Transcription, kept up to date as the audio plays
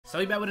So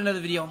we back with another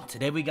video.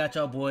 Today we got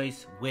y'all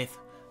boys with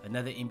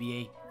another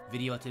NBA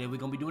video. Today we're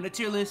gonna be doing a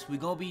tier list. We're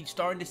gonna be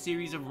starting the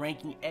series of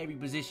ranking every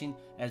position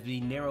as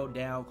we narrow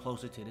down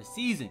closer to the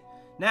season.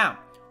 Now,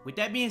 with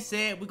that being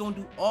said, we're gonna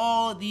do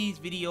all these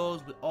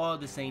videos with all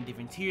the same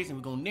different tiers, and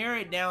we're gonna narrow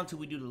it down till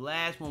we do the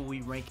last one where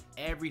we rank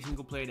every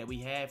single player that we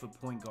have for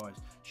point guards,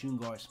 shooting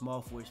guards,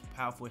 small forwards,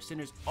 power forward,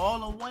 centers,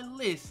 all on one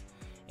list.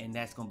 And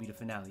that's gonna be the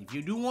finale. If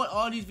you do want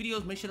all these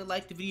videos, make sure to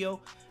like the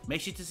video.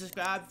 Make sure to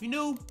subscribe if you're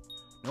new.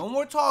 No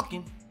more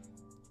talking.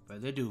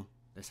 Further ado,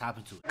 let's hop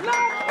into it.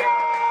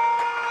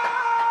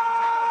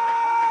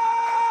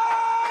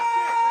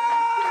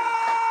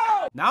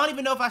 Now, I don't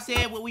even know if I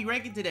said what we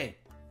ranking today.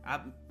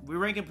 We're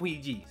ranking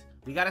PGs.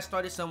 We got to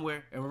start it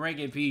somewhere, and we're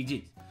ranking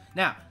PGs.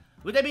 Now,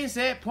 with that being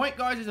said, point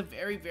guards is a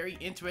very, very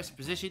interesting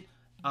position.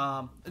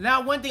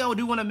 Now, one thing I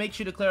do want to make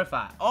sure to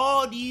clarify.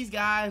 All these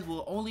guys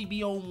will only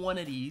be on one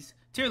of these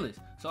tier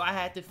lists. So I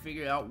had to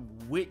figure out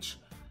which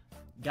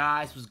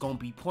guys was going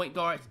to be point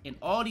guards, and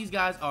all these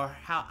guys are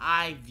how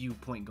I view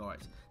point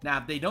guards. Now,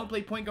 if they don't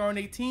play point guard on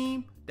their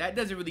team, that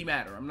doesn't really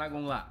matter. I'm not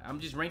going to lie.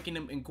 I'm just ranking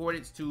them in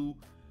accordance to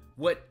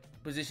what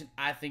position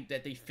I think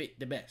that they fit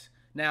the best.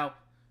 Now,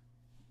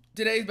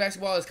 today's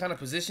basketball is kind of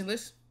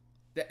positionless.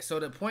 So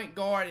the point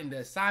guard and the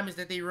assignments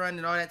that they run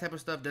and all that type of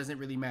stuff doesn't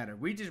really matter.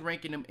 We're just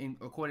ranking them in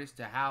accordance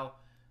to how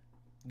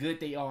good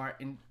they are,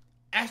 and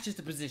that's just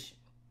a position.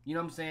 You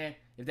know what I'm saying?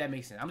 If that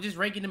makes sense. I'm just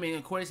ranking them in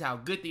accordance to how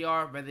good they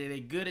are, whether they're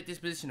good at this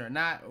position or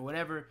not, or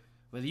whatever.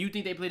 Whether you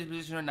think they play this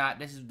position or not,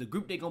 this is the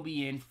group they're going to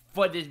be in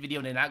for this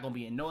video. They're not going to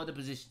be in no other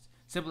positions.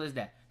 Simple as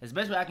that. That's the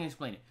best way I can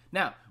explain it.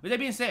 Now, with that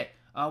being said,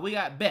 we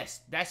got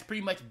best. That's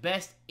pretty much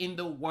best in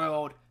the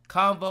world.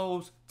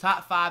 Convos,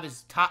 top 5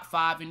 is top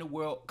 5 in the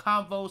world.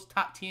 Convos,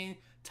 top 10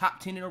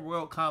 in the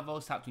world.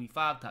 Convos, top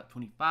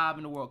 25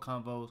 in the world.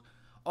 Convos,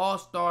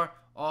 all-star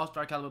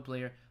caliber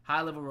player,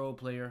 high-level role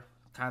player,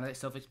 kind of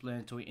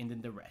self-explanatory, and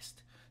then the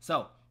rest.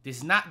 So, this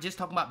is not just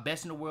talking about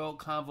best in the world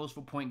convos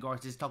for point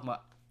guards. This is talking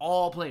about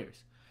all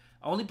players.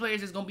 Only players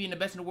that's going to be in the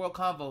best in the world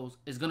convos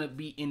is going to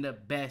be in the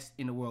best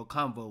in the world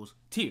convos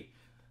tier.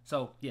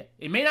 So, yeah,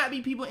 it may not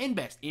be people in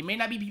best. It may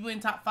not be people in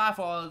top 5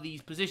 for all of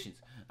these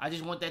positions. I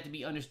just want that to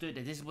be understood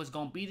that this is what's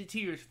going to be the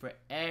tiers for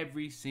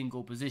every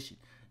single position.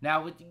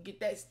 Now, to get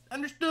that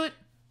understood,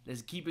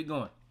 let's keep it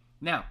going.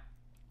 Now,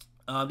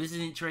 this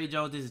isn't Trey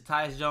Jones. This is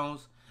Tyus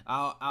Jones.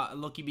 I'll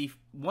low-key be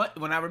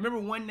when I remember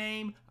one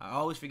name, I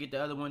always forget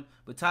the other one.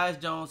 But Tyus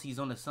Jones, he's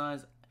on the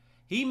Suns.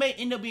 He may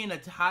end up being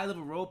a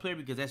high-level role player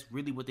because that's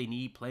really what they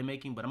need,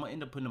 playmaking. But I'm gonna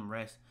end up putting him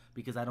rest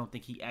because I don't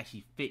think he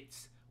actually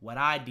fits what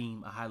I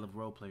deem a high-level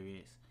role player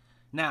is.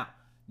 Now,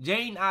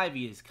 Jaden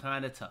Ivey is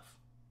kind of tough.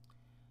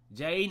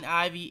 Jaden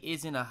Ivey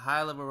isn't a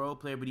high-level role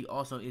player, but he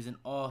also is an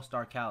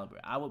all-star caliber.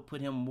 I would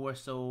put him more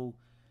so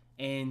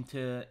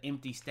into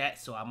empty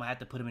stats, so I'm gonna have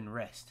to put him in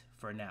rest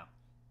for now.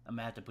 I'm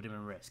going to have to put him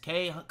in rest.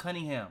 Cade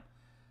Cunningham,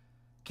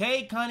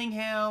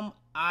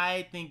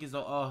 I think, is an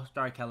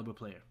all-star caliber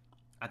player.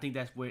 I think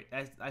that's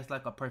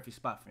like a perfect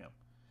spot for him.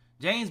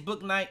 James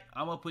Bouknight,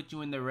 I'm going to put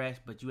you in the rest,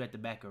 but you at the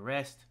back of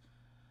rest.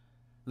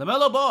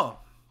 LaMelo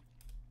Ball.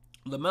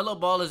 LaMelo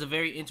Ball is a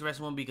very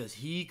interesting one because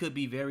he could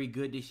be very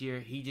good this year.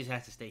 He just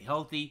has to stay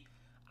healthy.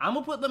 I'm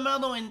going to put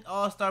LaMelo in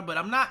all-star, but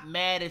I'm not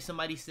mad if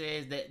somebody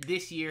says that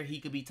this year he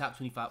could be top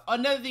 25.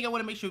 Another thing I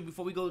want to make sure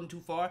before we go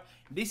too far,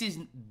 this is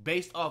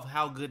based off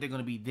how good they're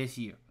going to be this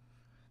year.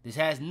 This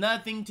has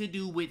nothing to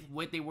do with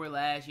what they were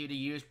last year, the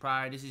years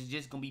prior. This is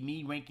just going to be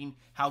me ranking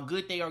how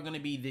good they are going to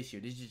be this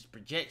year. This is just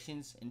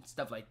projections and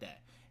stuff like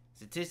that.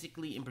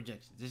 Statistically and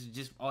projections. This is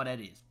just all that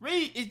is.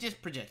 Really, it's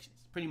just projections.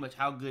 Pretty much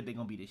how good they're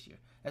going to be this year.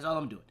 That's all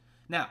I'm doing.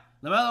 Now,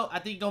 LaMelo, I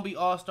think going to be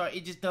all-star.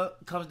 It just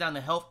comes down to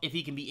health. If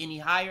he can be any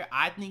higher,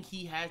 I think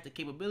he has the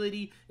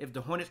capability. If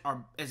the Hornets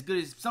are as good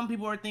as some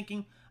people are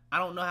thinking, I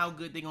don't know how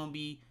good they're going to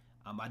be.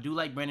 I do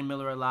like Brandon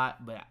Miller a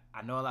lot, but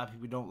I know a lot of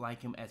people don't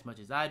like him as much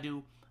as I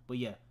do. But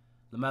yeah,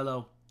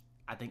 LaMelo,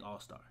 I think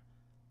all-star.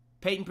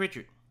 Peyton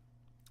Pritchard.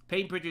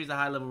 Peyton Pritchard is a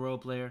high-level role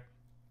player.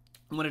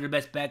 One of the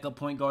best backup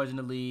point guards in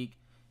the league.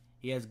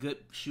 He has good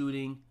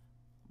shooting.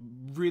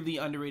 Really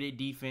underrated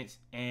defense,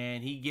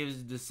 and he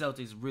gives the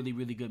Celtics really,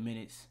 really good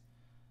minutes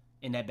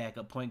in that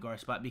backup point guard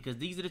spot because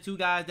these are the two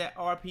guys that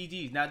are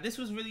PGs. Now, this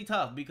was really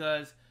tough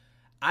because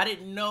I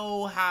didn't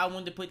know how I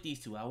wanted to put these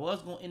two. I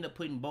was going to end up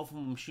putting both of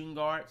them shooting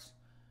guards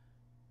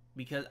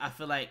because I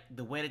feel like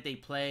the way that they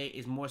play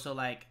is more so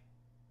like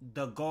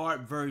the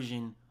guard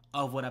version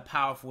of what a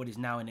power forward is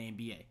now in the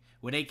NBA,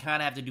 where they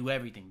kind of have to do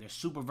everything. They're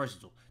super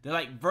versatile. They're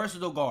like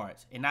versatile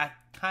guards, and I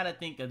kind of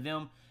think of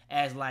them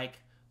as like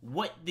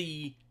what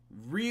you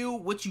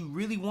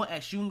really want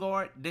at shooting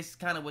guard. This is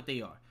kind of what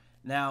they are.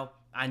 Now,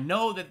 I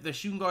know that the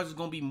shooting guards is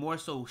going to be more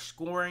so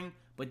scoring,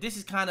 but this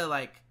is kind of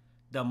like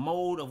the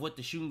mold of what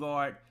the shooting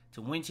guard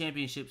to win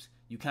championships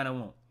you kind of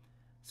want.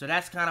 So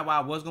that's kind of why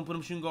I was going to put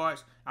them shooting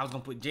guards. I was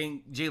going to put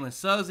Jalen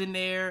Suggs in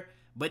there,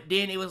 but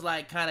then it was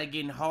like kind of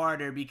getting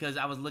harder because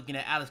I was looking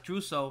at Alex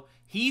Caruso.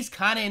 He's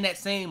kind of in that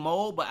same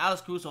mold, but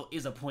Alex Caruso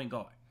is a point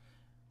guard.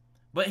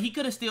 But he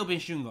could have still been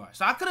shooting guard.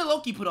 So I could have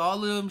low-key put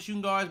all of them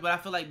shooting guards, but I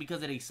feel like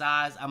because of their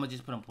size, I'm going to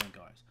just put them point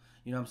guards.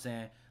 You know what I'm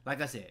saying?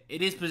 Like I said,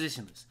 it is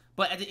positionless.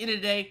 But at the end of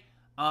the day,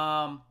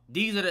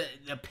 these are the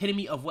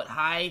epitome of what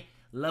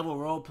high-level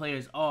role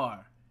players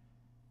are.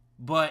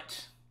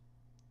 But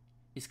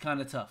it's kind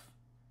of tough.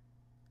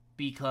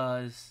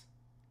 Because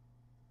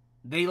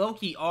they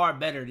low-key are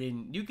better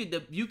than... You could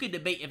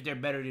debate if they're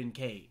better than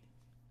Cade.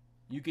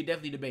 You could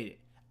definitely debate it.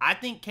 I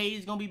think Cade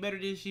is going to be better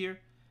this year.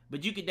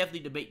 But you could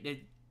definitely debate that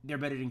they're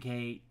better than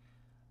Cade.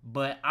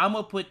 But I'm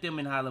going to put them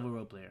in high-level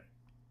role player.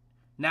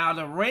 Now,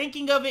 the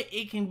ranking of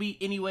it can be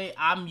anyway.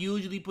 I'm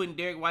usually putting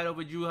Derek White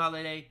over Jrue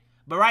Holiday.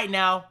 But right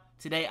now,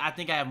 today, I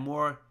think I have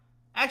more.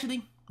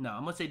 Actually, no,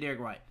 I'm going to say Derek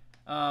White.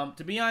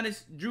 To be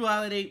honest, Jrue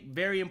Holiday,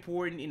 very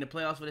important in the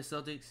playoffs for the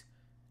Celtics.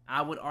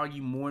 I would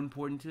argue more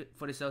important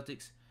for the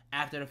Celtics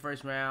after the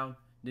first round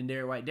than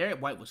Derek White.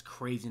 Derek White was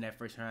crazy in that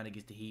first round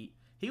against the Heat.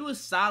 He was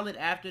solid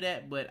after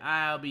that, but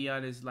I'll be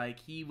honest, like,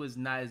 he was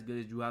not as good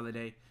as Jrue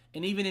Holiday.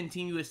 And even in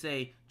Team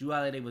USA, Jrue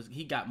Holiday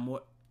he got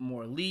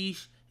more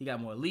leash. He got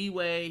more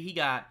leeway.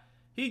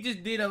 He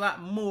just did a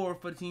lot more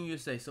for Team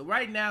USA. So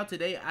right now,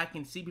 today, I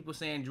can see people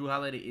saying Jrue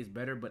Holiday is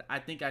better, but I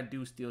think I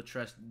do still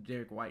trust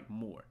Derek White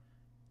more.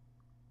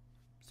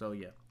 So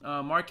yeah,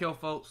 Markelle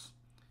Fultz,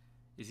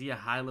 is he a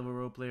high-level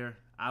role player?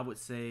 I would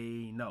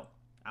say no.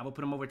 I would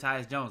put him over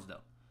Tyus Jones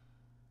though.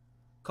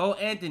 Cole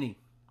Anthony,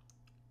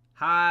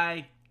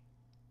 high.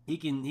 He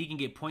can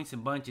get points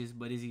in bunches,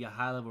 but is he a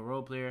high-level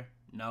role player?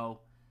 No.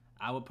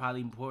 I would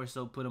probably more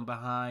so put him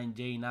behind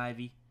Jaden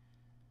Ivey.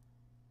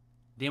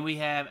 Then we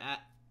have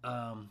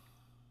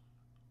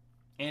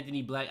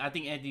Anthony Black. I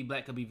think Anthony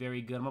Black could be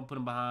very good. I'm going to put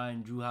him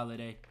behind Jrue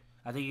Holiday.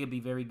 I think he could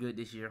be very good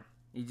this year.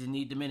 He just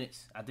need the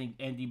minutes. I think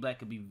Anthony Black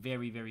could be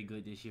very, very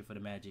good this year for the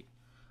Magic.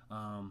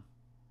 Then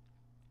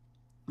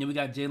we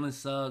got Jalen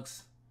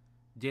Suggs.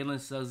 Jalen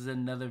Suggs is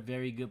another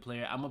very good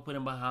player. I'm going to put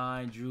him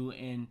behind Jrue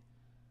and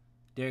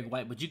Derek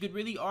White. But you could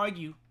really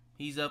argue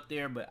he's up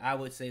there, but I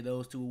would say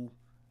those two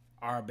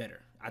are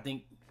better. I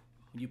think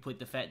you put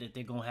the fact that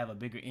they're going to have a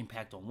bigger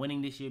impact on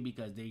winning this year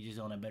because they're just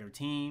on a better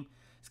team.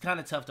 It's kind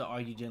of tough to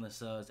argue Jalen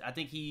Suggs. I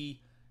think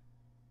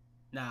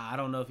I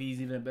don't know if he's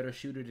even a better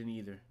shooter than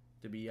either,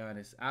 to be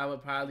honest. I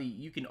would probably,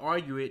 you can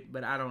argue it,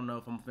 but I don't know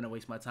if I'm going to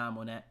waste my time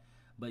on that.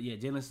 But yeah,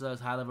 Jalen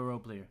Suggs, high-level role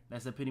player.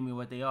 That's the epitome of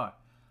what they are.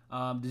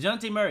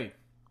 DeJounte Murray.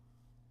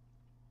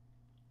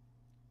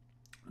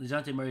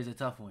 DeJounte Murray is a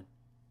tough one.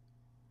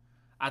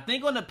 I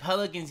think on the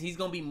Pelicans, he's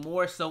going to be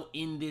more so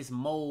in this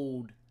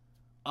mold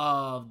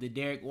of the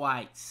Derek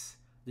Whites,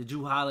 the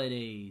Jrue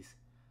Holidays,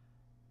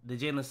 the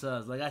Jalen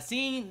Suggs. Like, I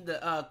seen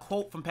the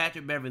quote from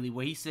Patrick Beverley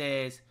where he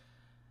says,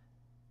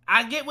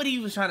 I get what he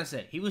was trying to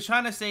say. He was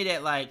trying to say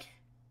that, like,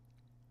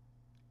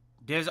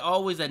 there's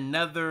always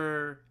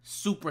another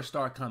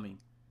superstar coming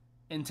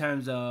in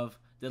terms of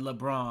the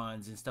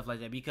LeBrons and stuff like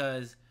that.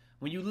 Because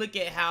when you look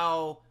at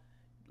how,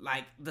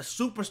 like, the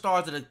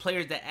superstars are the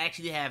players that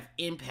actually have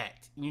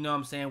impact, you know what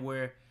I'm saying?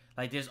 Where,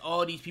 like, there's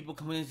all these people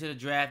coming into the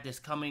draft that's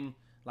coming,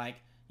 like,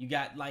 you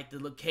got, like, the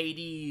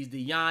KDs,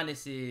 the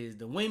Giannis's,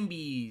 the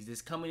Wembys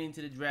that's coming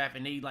into the draft,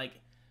 and they, like,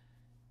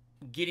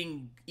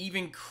 getting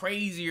even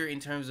crazier in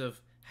terms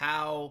of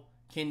how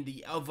can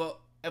the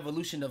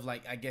evolution of,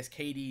 like, I guess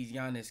KD's,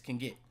 Giannis can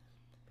get.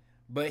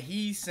 But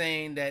he's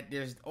saying that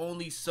there's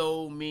only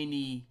so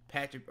many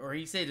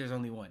he said there's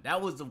only one.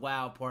 That was the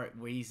wild part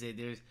where he said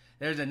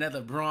there's another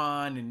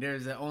Bron and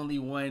there's only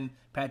one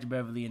Patrick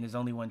Beverley and there's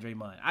only one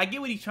Draymond. I get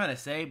what he's trying to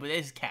say, but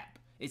it's cap.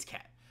 It's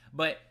cap.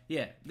 But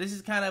yeah, this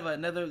is kind of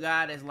another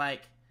guy that's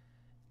like,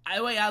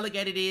 the way I look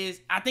at it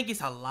is, I think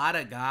it's a lot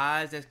of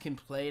guys that can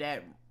play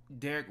that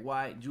Derek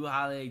White, Jrue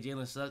Holiday,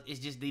 Jalen Suggs. It's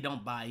just they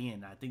don't buy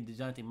in. I think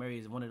DeJounte Murray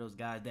is one of those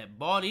guys that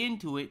bought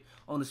into it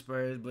on the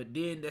Spurs, but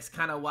then that's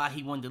kind of why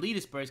he wanted to lead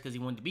the Spurs, because he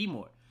wanted to be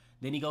more.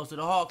 Then he goes to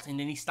the Hawks, and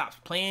then he stops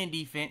playing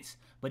defense,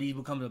 but he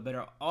becomes a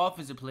better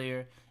offensive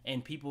player,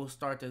 and people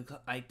start to,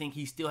 I think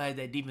he still has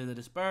that defense of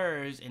the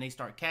Spurs, and they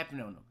start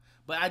capping on him.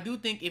 But I do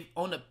think if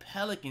on the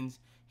Pelicans,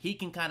 he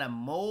can kind of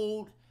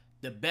mold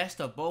the best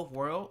of both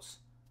worlds,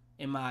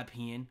 in my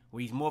opinion,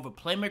 where he's more of a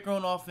playmaker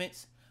on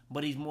offense,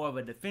 but he's more of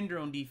a defender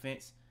on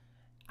defense.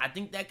 I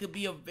think that could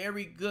be a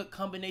very good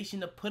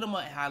combination to put him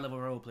at high-level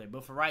role player.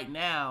 But for right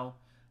now,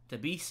 to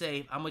be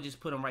safe, I'm going to just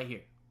put him right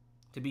here,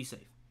 to be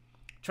safe.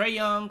 Trae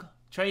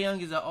Young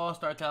is an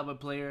all-star caliber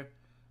player.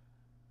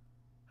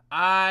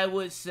 I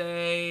would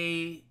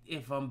say,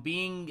 if I'm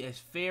being as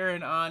fair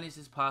and honest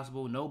as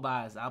possible, no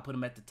bias, I'll put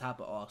him at the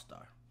top of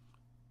all-star.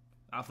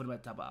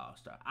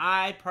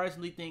 I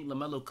personally think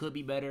LaMelo could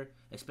be better,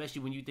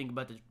 especially when you think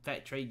about the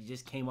fact Trae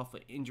just came off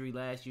an injury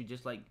last year,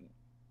 just like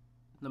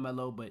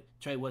LaMelo, but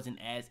Trae wasn't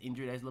as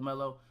injured as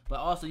LaMelo. But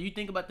also, you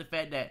think about the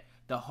fact that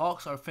the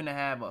Hawks are finna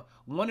have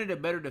one of the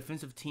better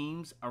defensive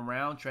teams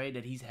around Trae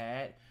that he's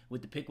had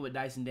with the pick with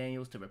Dyson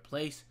Daniels to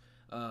replace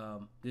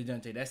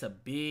DeJounte. That's a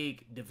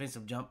big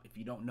defensive jump if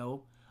you don't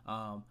know.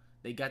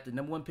 They got the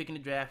 #1 pick in the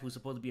draft who's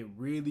supposed to be a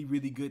really,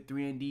 really good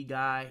 3-and-D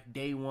guy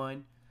day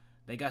one.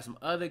 They got some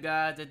other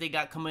guys that they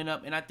got coming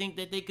up, and I think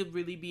that they could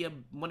really be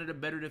one of the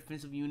better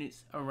defensive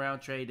units around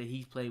Trey that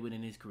he's played with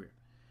in his career.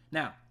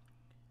 Now,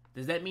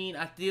 does that mean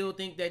I still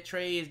think that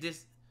Trey is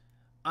this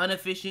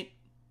inefficient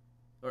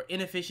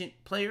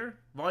player,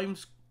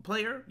 volumes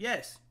player?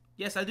 Yes.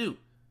 Yes, I do.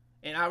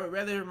 And I would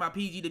rather my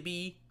PG to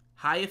be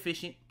high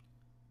efficient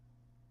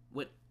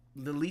with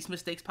the least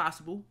mistakes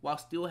possible while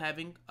still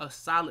having a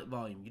solid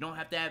volume. You don't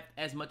have to have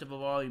as much of a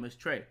volume as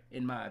Trey,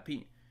 in my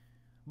opinion.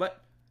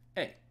 But,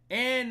 hey,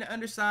 and the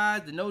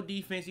undersized, the no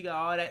defense, you got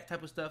all that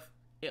type of stuff.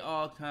 It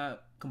all kind of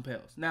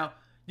compels. Now,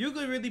 you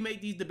could really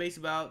make these debates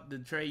about the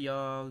Trey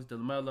Youngs, the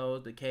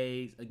LaMelos, the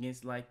K's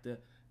against like the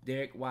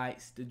Derek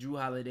Whites, the Drew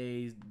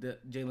Holidays, the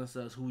Jalen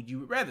Suggs. Who would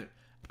you rather?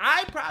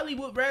 I probably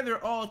would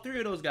rather all three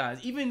of those guys.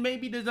 Even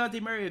maybe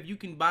DeJounte Murray if you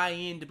can buy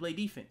in to play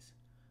defense.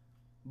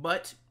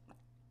 But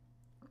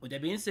with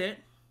that being said,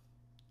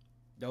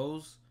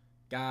 those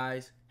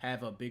guys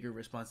have a bigger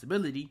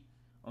responsibility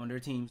on their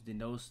teams than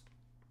those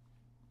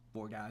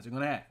four guys are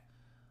going to have.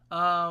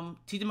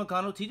 T.J.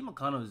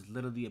 McConnell is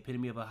literally the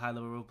epitome of a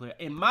high-level role player.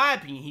 In my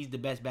opinion, he's the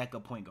best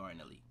backup point guard in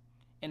the league.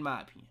 In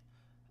my opinion.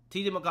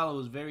 T.J. McConnell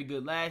was very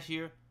good last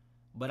year,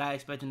 but I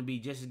expect him to be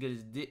just as good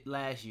as did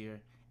last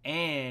year.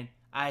 And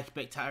I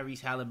expect Tyrese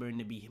Halliburton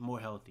to be more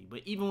healthy.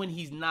 But even when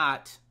he's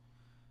not,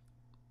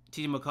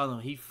 T.J. McConnell,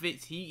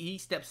 he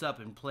steps up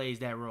and plays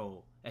that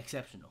role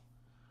exceptional.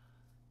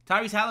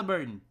 Tyrese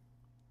Halliburton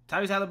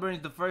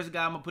is the first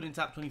guy I'm going to put in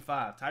top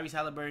 25. Tyrese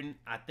Halliburton,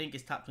 I think,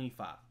 is top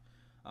 25.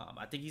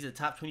 I think he's a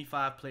top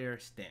 25 player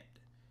stamped.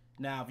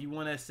 Now, if you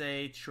want to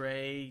say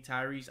Trey,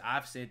 Tyrese,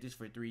 I've said this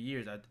for 3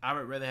 years. I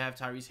would rather have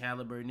Tyrese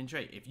Halliburton than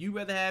Trey. If you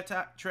rather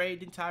have Trey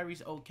than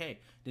Tyrese, okay.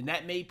 Then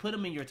that may put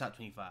him in your top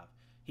 25.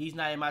 He's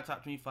not in my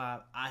top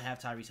 25. I have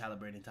Tyrese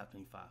Halliburton in top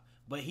 25.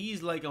 But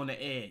he's like on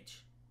the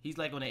edge. He's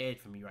like on the edge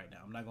for me right now.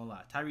 I'm not going to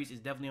lie. Tyrese is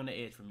definitely on the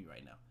edge for me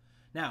right now.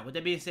 Now, with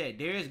that being said,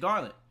 Darius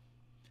Garland.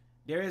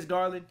 Darius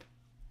Garland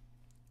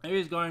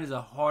is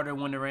a harder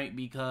one to rank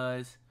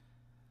because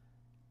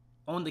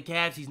on the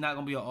Cavs, he's not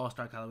going to be an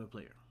all-star caliber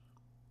player.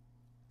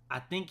 I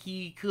think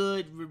he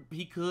could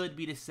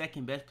be the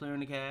second best player in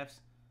the Cavs,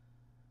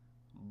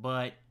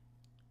 but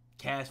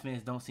Cavs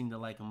fans don't seem to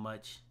like him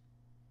much.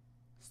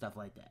 Stuff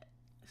like that.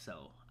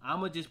 So I'm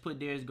going to just put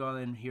Darius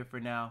Garland here for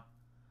now.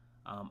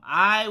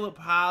 I would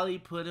probably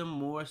put him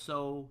more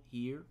so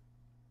here,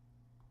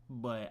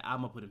 but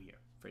I'm going to put him here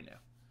for now.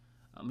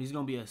 He's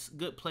going to be a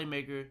good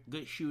playmaker,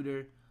 good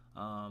shooter.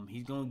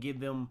 He's going to give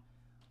them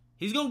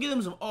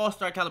some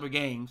all-star caliber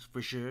games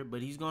for sure,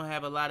 but he's going to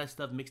have a lot of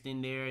stuff mixed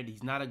in there.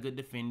 He's not a good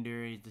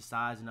defender. He's the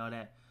size and all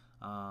that.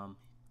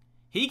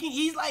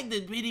 He's like the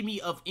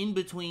epitome of in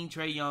between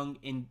Trey Young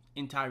and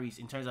Tyrese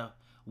in terms of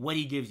what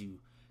he gives you.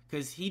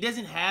 Because he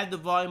doesn't have the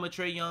volume of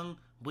Trey Young,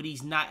 but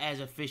he's not as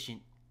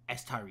efficient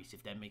as Tyrese,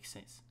 if that makes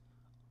sense.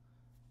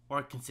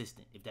 Or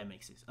consistent, if that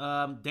makes sense.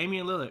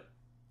 Damian Lillard.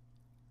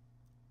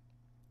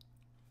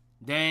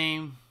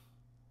 Dame.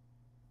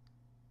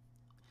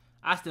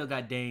 I still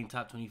got Dame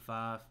top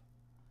 25.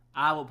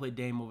 I would put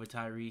Dame over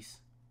Tyrese.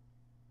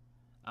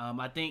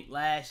 I think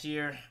last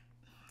year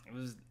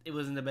it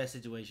wasn't the best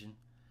situation.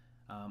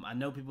 I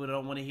know people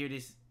don't want to hear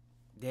this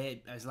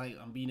dead. It's like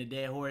I'm being a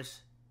dead horse,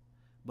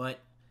 but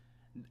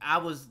I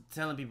was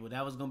telling people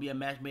that was gonna be a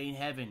match made in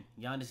heaven.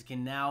 Giannis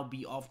can now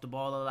be off the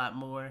ball a lot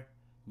more.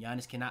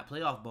 Giannis cannot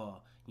play off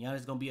ball.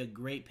 Giannis is gonna be a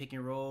great pick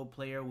and roll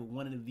player with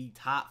one of the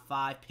top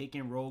 5 pick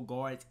and roll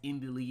guards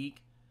in the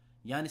league.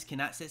 Giannis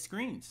cannot set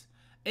screens.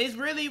 It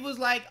really was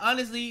like,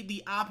 honestly,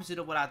 the opposite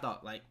of what I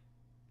thought. Like,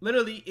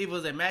 literally, it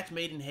was a match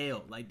made in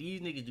hell. Like,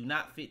 these niggas do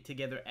not fit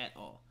together at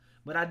all.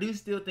 But I do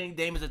still think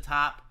Dame is a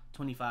top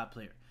 25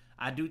 player.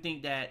 I do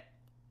think that,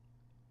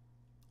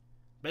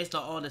 based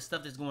on all the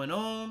stuff that's going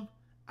on,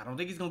 I don't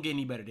think it's going to get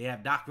any better. They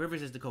have Doc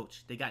Rivers as the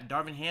coach. They got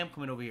Darvin Ham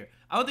coming over here.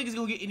 I don't think it's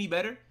going to get any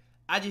better.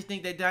 I just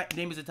think that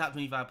Dame is a top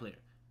 25 player.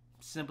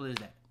 Simple as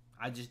that.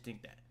 I just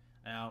think that.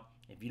 Now,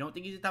 if you don't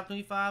think he's a top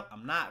 25,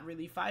 I'm not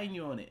really fighting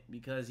you on it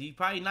because he's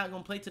probably not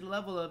going to play to the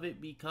level of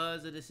it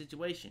because of the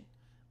situation,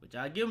 which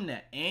I give him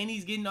that. And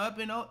he's getting up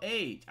in old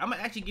age. I'm going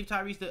to actually give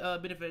Tyrese the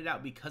benefit of the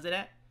doubt because of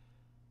that.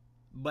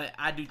 But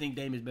I do think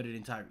Dame is better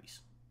than Tyrese,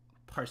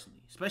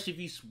 personally. Especially if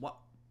he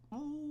swap.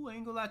 Ooh, I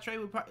ain't going to lie.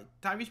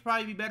 Tyrese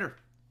probably be better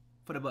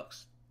for the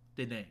Bucks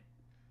than Dame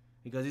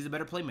because he's a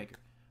better playmaker.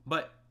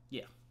 But,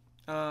 yeah.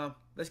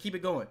 Let's keep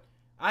it going.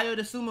 Ayo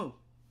Dosunmu.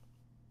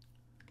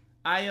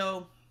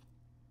 Ayo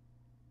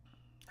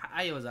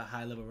is a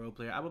high-level role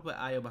player. I would put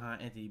Ayo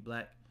behind Anthony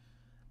Black.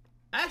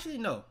 Actually,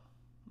 no.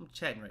 I'm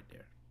chatting right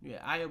there. Yeah,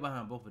 Ayo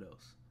behind both of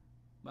those.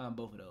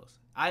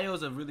 Ayo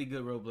is a really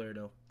good role player,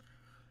 though.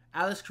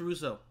 Alex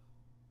Caruso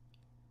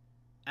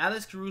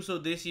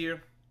this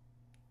year.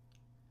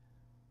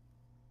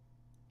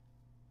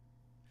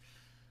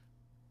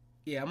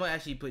 Yeah, I'm going to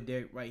actually put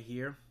Derek right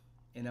here.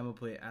 And I'm going to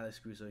put Alex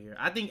Caruso here.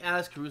 I think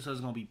Alex Caruso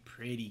is going to be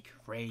pretty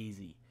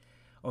crazy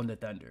on the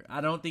Thunder.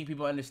 I don't think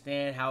people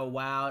understand how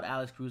wild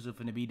Alex Caruso is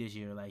going to be this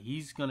year. Like,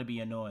 he's going to be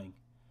annoying.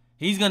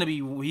 He's going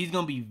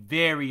to be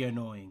very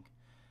annoying.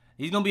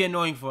 He's going to be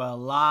annoying for a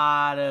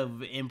lot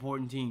of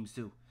important teams,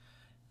 too.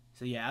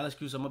 So, yeah, Alex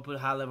Caruso, I'm going to put a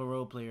high-level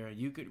role player.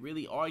 You could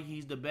really argue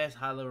he's the best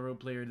high-level role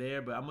player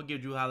there, but I'm going to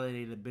give Drew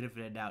Holiday the benefit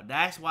of the doubt.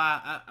 That's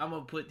why I'm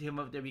going to put him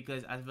up there,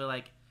 because I feel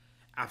like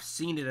I've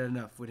seen it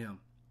enough with him.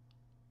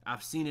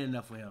 I've seen him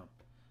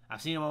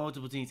on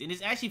multiple teams. And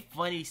it's actually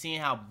funny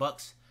seeing how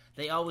Bucks,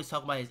 they always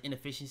talk about his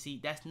inefficiency.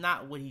 That's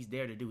not what he's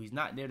there to do. He's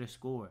not there to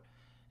score.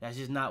 That's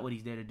just not what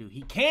he's there to do.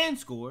 He can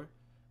score,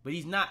 but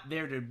he's not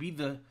there to be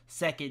the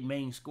second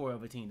main scorer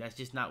of a team. That's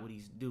just not what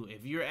he's doing.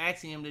 If you're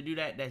asking him to do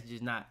that, that's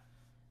just not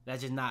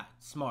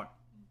smart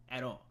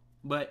at all.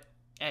 But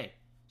hey,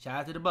 shout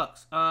out to the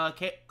Bucks.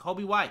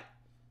 Kobe White.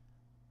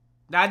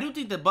 Now I do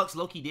think the Bucks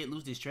low-key did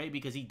lose this trade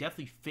because he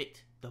definitely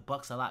fit the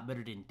Bucks a lot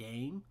better than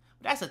Dame.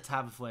 But that's a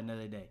topic for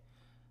another day.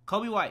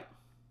 Kobe White.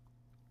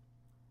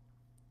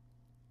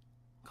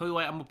 I'm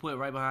gonna put it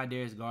right behind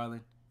Darius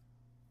Garland.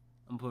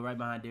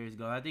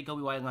 I think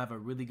Kobe White gonna have a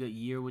really good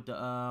year with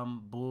the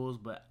Bulls,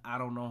 but I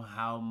don't know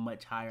how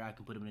much higher I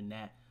can put him than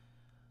that.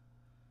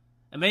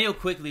 Immanuel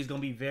Quickley is gonna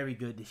be very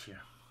good this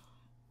year.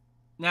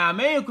 Now,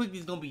 Immanuel Quickley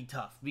is gonna be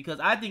tough because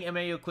I think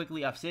Immanuel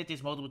Quickley, I've said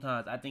this multiple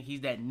times, I think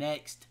he's that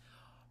next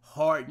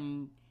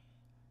Harden,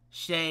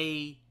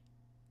 Shea,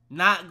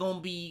 not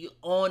gonna be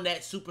on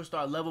that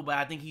superstar level, but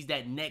I think he's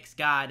that next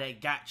guy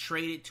that got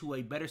traded to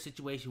a better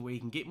situation where he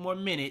can get more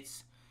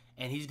minutes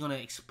and he's gonna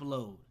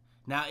explode.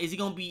 Now, is he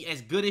going to be as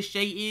good as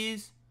Shea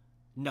is?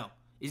 No.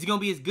 Is he going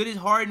to be as good as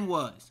Harden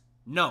was?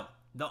 No.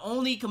 The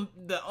only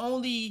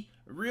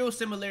real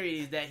similarity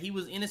is that he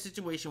was in a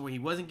situation where he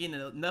wasn't getting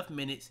enough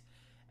minutes,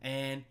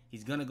 and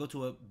he's going to go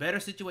to a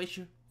better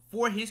situation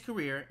for his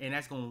career, and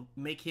that's going to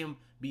make him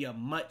be a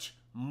much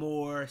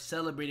more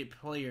celebrated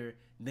player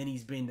than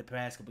he's been the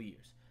past couple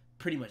years.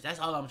 Pretty much. That's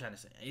all I'm trying to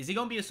say. Is he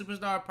going to be a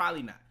superstar?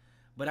 Probably not.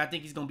 But I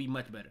think he's going to be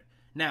much better.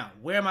 Now,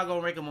 where am I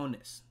going to rank him on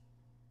this?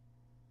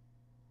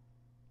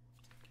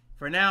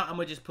 For now, I'm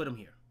going to just put him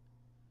here.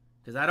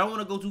 Because I don't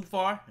want to go too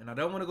far, and I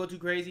don't want to go too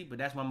crazy, but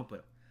that's why I'm going to put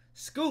him.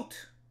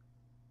 Scoot.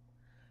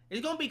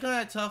 It's going to be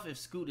kind of tough if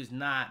Scoot is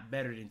not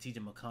better than TJ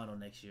McConnell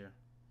next year.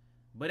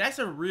 But that's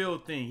a real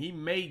thing. He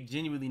may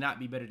genuinely not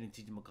be better than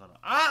TJ McConnell.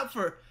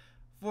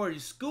 For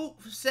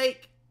Scoot's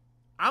sake,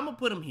 I'm going to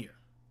put him here.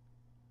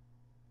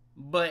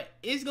 But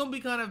it's going to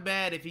be kind of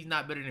bad if he's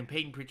not better than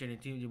Peyton Pritchard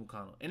and TJ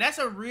McConnell. And that's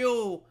a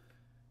real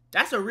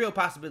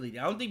possibility.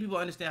 I don't think people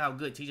understand how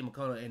good TJ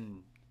McConnell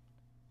and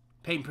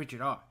Peyton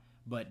Pritchard are,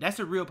 but that's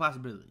a real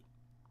possibility.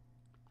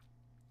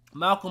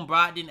 Malcolm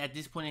Brogdon, at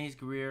this point in his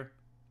career,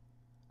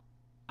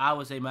 I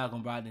would say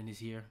Malcolm Brogdon is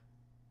here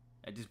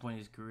at this point in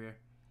his career.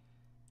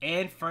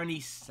 Anthony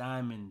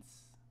Simons.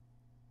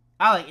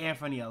 I like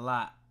Anthony a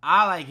lot.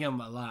 I like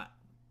him a lot.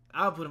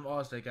 I'll put him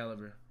all-star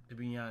caliber, to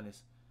be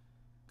honest,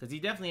 because he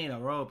definitely ain't a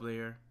role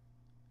player.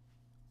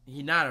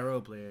 He's not a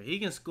role player. He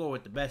can score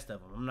with the best of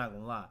them. I'm not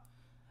going to lie.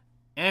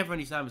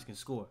 Anthony Simons can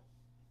score.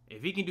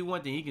 If he can do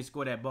one thing, he can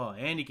score that ball.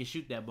 And he can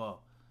shoot that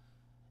ball.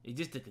 It's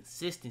just the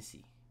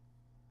consistency.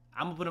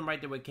 I'm going to put him right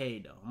there with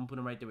Cade, though.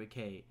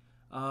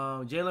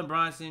 Jalen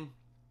Brunson.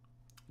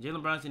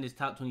 Jalen Brunson is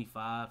top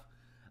 25.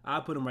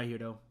 I'll put him right here,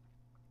 though.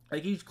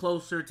 Like, he's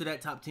closer to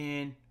that top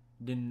 10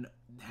 than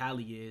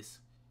Hallie is.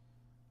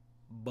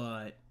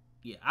 But,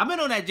 yeah. I've been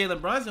on that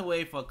Jalen Brunson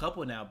wave for a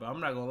couple now, bro. I'm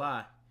not going to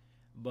lie.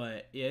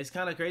 But, yeah, it's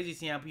kind of crazy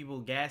seeing how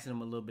people gassing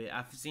him a little bit.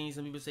 I've seen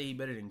some people say he's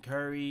better than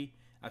Curry.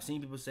 I've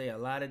seen people say a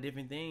lot of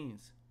different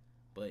things.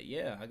 But,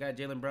 yeah, I got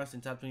Jalen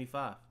Brunson top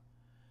 25.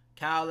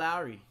 Kyle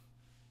Lowry,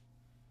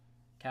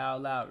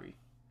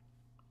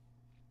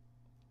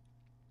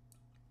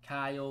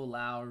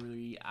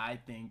 I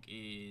think,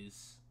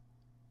 is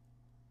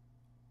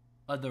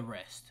the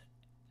rest.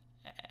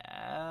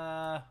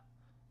 Yeah,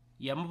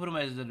 I'm going to put him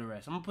as the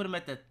rest. I'm going to put him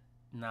at the...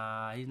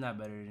 Nah, he's not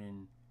better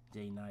than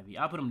Jaden Ivey.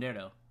 I'll put him there,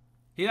 though.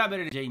 He's not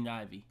better than Jaden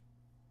Ivey.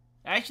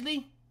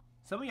 Actually,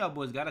 some of y'all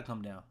boys got to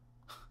come down.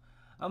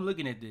 I'm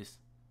looking at this.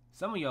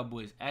 Some of y'all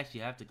boys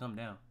actually have to come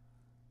down.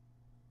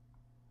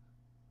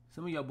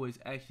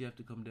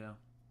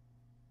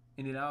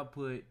 And then I'll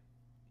put...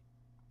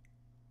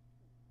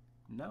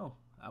 No,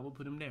 I will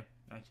put him there,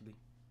 actually.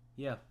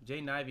 Yeah,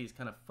 Jaden Ivey is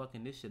kind of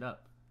fucking this shit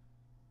up.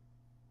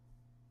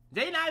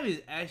 Jaden Ivey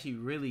is actually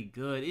really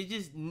good. It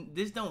just...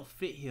 This don't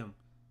fit him.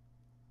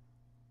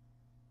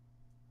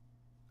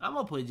 I'm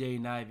going to put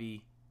Jaden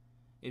Ivey...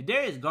 If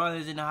Darius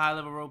Garland is in the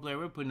high-level role player,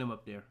 we're putting him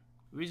up there.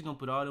 We're just going to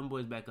put all them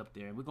boys back up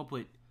there. And we're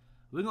going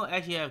to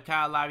actually have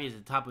Kyle Lowry as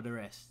the top of the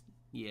rest.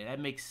 Yeah, that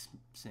makes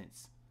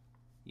sense.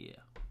 Yeah,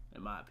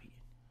 in my opinion.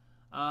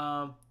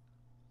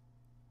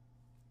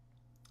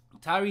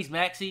 Tyrese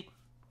Maxey.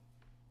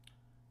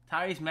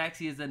 Tyrese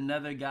Maxey is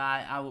another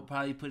guy I would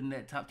probably put in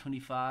that top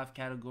 25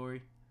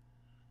 category.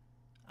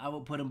 I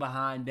would put him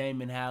behind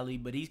Dame and Hallie,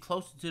 but he's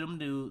closer to them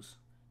dudes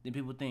than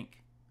people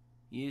think.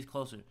 He is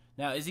closer.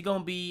 Now, is he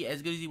going to be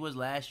as good as he was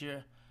last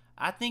year?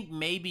 I think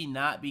maybe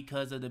not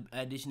because of the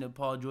addition of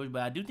Paul George,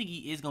 but I do think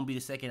he is going to be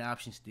the second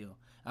option still.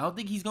 I don't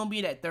think he's going to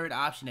be that third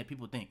option that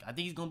people think. I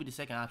think he's going to be the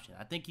second option.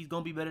 I think he's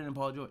going to be better than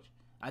Paul George.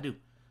 I do.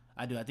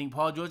 I do. I think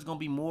Paul George is gonna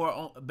be more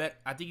on.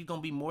 I think he's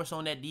gonna be more so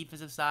on that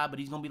defensive side, but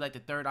he's gonna be like the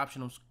third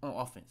option on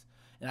offense.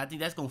 And I think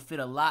that's gonna fit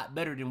a lot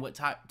better than what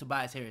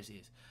Tobias Harris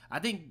is. I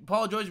think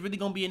Paul George is really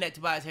gonna be in that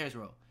Tobias Harris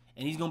role,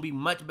 and he's gonna be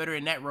much better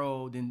in that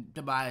role than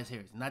Tobias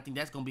Harris. And I think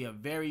that's gonna be a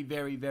very,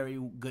 very, very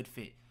good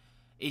fit.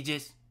 It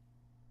just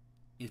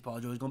is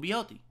Paul George gonna be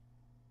healthy?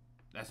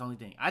 That's the only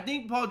thing. I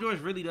think Paul George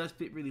really does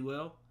fit really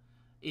well.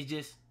 It's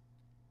just,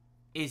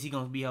 is he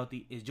gonna be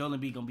healthy? Is Joel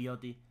Embiid gonna be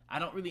healthy? I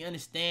don't really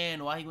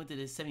understand why he went to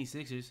the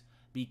 76ers.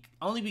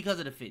 Only because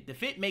of the fit. The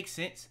fit makes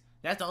sense.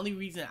 That's the only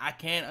reason I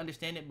can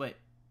understand it. But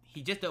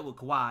he just dealt with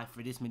Kawhi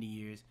for this many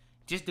years.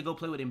 Just to go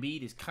play with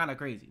Embiid is kind of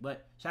crazy.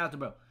 But shout out to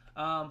bro.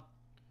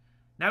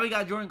 Now we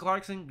got Jordan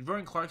Clarkson.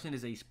 Jordan Clarkson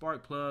is a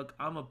spark plug.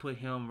 I'm going to put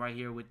him right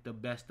here with the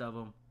best of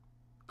them.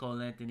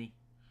 Cole Anthony.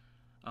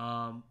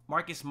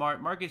 Marcus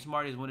Smart. Marcus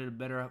Smart is one of the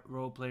better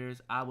role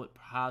players. I would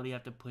probably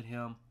have to put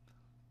him.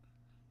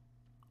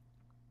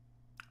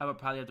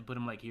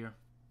 Like here.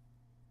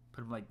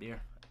 Put him like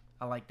there.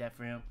 I like that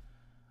for him.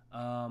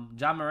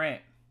 Ja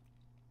Morant.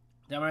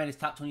 Ja Morant is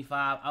top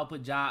 25. I'll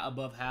put Ja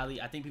above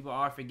Hallie. I think people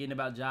are forgetting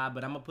about Ja,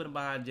 but I'm going to put him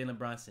behind Jalen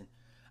Brunson.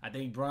 I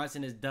think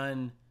Brunson has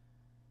done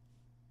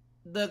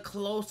the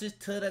closest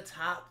to the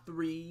top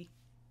 3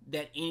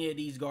 that any of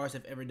these guards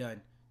have ever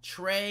done.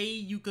 Trey,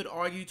 you could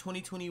argue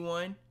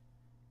 2021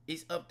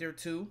 is up there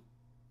too.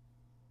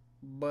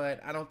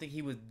 But I don't think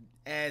he was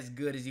as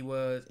good as he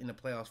was in the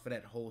playoffs for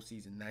that whole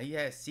season. Now, he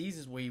had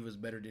seasons where he was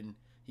better than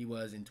he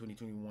was in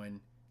 2021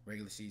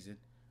 regular season,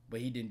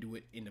 but he didn't do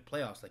it in the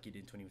playoffs like he did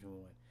in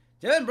 2021.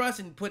 Jalen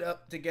Brunson put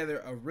up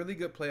together a really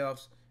good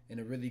playoffs and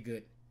a really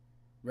good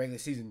regular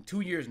season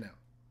 2 years now.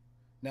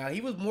 Now,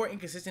 he was more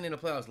inconsistent in the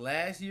playoffs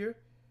last year,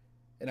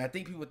 and I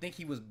think people think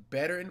he was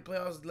better in the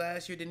playoffs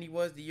last year than he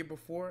was the year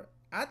before.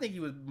 I think he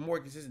was more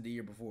consistent the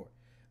year before.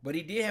 But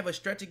he did have a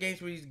stretch of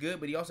games where he's good,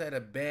 but he also had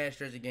a bad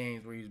stretch of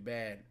games where he was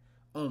bad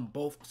on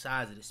both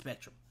sides of the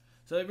spectrum.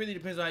 So it really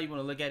depends on how you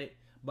want to look at it.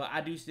 But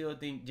I do still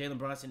think Jalen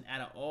Brunson,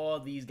 out of all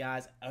these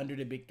guys under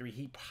the big 3,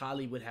 he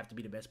probably would have to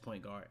be the best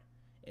point guard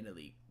in the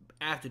league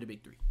after the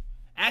big 3.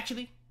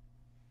 Actually,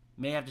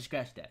 may have to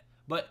scratch that.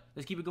 But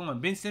let's keep it going.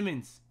 Ben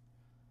Simmons.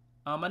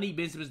 I need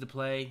Ben Simmons to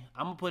play.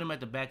 I'm going to put him at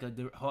the back of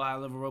the whole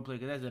high-level role player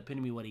because that's the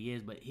epitome of what he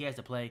is, but he has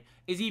to play.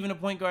 Is he even a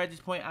point guard at this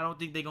point? I don't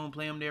think they're going to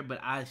play him there, but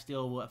I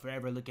still will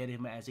forever look at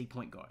him as a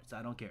point guard, so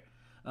I don't care.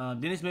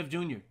 Dennis Smith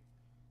Jr.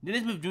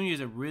 Dennis Smith Jr.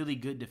 is a really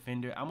good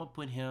defender. I'm going to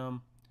put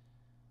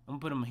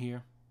him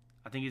here.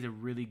 I think he's a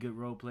really good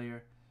role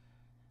player.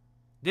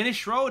 Dennis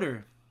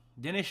Schroeder.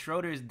 Dennis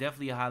Schroeder is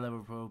definitely a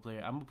high-level role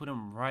player. I'm going to put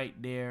him right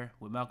there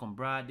with Malcolm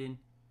Brogdon.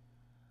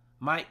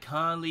 Mike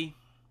Conley.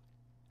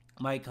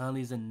 Mike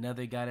Conley is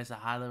another guy that's a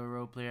high-level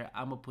role player.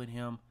 I'm going to put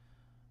him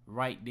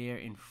right there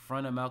in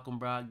front of Malcolm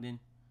Brogdon.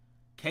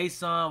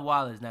 Cason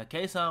Wallace. Now,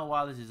 Cason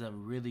Wallace is a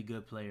really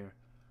good player.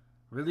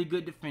 Really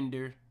good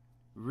defender.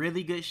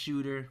 Really good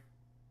shooter.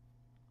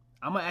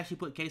 I'm going to actually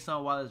put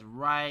Cason Wallace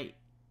right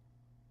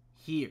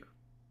here.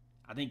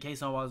 I think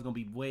Cason Wallace is going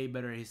to be way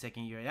better in his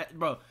second year.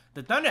 Bro,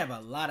 the Thunder have a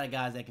lot of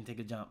guys that can take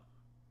a jump.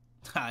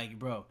 Like,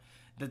 bro,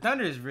 the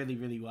Thunder is really,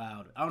 really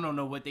wild. I don't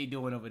know what they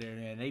doing over there,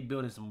 man. They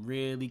building some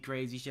really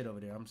crazy shit over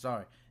there. I'm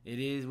sorry. It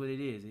is what it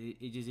is.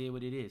 It just is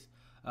what it is.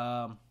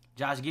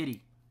 Josh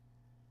Giddey.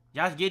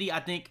 Josh Giddey, I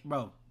think,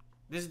 bro,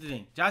 this is the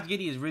thing. Josh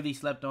Giddey is really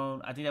slept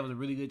on. I think that was a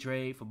really good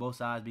trade for both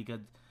sides because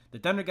the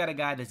Thunder got a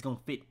guy that's going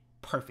to fit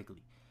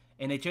perfectly.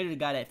 And they traded a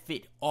guy that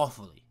fit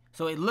awfully.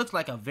 So it looks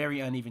like a very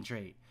uneven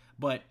trade.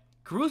 But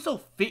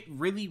Caruso fit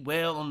really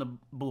well on the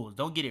Bulls.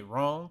 Don't get it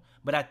wrong.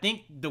 But I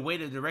think the way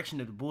the direction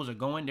that the Bulls are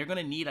going, they're going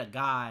to need a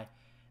guy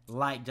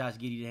like Josh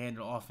Giddey to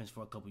handle the offense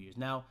for a couple years.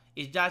 Now,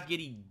 is Josh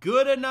Giddey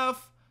good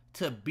enough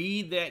to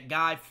be that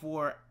guy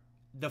for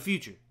the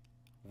future?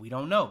 We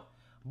don't know.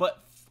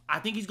 But I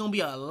think he's going to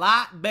be a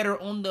lot better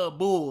on the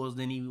Bulls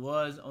than he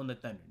was on the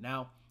Thunder.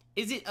 Now,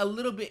 is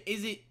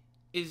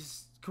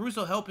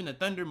Caruso helping the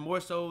Thunder more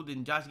so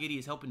than Josh Giddey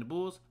is helping the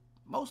Bulls?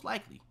 Most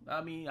likely.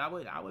 I mean, I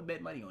would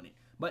bet money on it.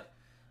 But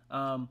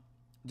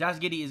Josh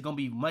Giddey is going to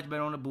be much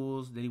better on the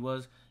Bulls than he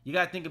was. You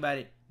got to think about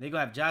it. They're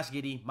going to have Josh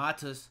Giddey,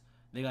 Matas,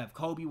 they're going to have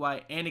Kobe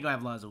White, and they're going to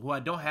have Lonzo, who I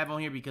don't have on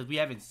here because we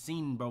haven't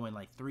seen bro in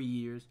like 3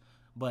 years.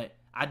 But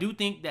I do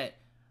think that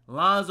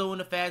Lonzo in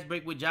the fast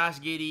break with Josh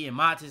Giddey and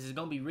Matas is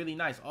going to be really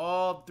nice.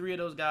 All 3 of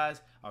those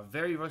guys are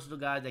very versatile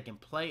guys that can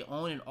play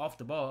on and off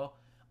the ball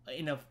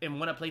and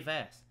want to play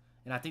fast.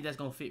 And I think that's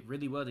going to fit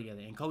really well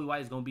together. And Kobe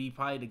White is going to be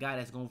probably the guy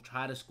that's going to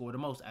try to score the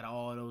most out of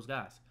all those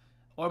guys.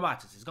 Or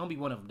Matas. It's going to be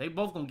one of them. They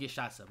both going to get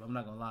shots up. I'm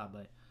not going to lie.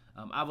 But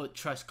I would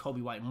trust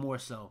Kobe White more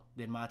so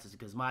than Matas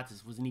because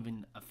Matas wasn't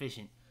even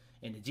efficient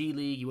in the G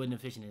League. He wasn't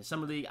efficient in the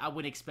Summer League. I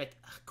wouldn't expect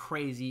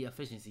crazy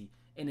efficiency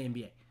in the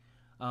NBA.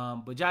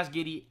 But Josh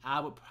Giddey, I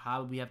would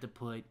probably have to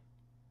put here.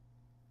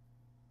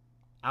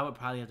 I would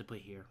probably have to put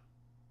here.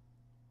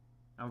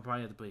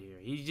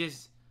 He's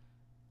just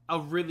a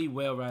really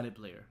well-rounded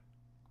player.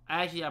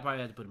 Actually, I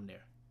probably have to put him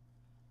there.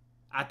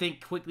 I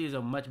think Quickly is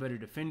a much better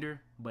defender,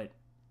 but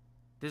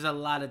there's a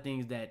lot of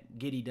things that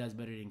Giddey does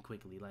better than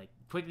Quickly. Like,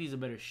 Quickly is a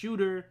better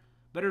shooter,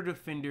 better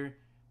defender,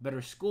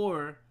 better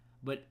scorer,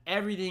 but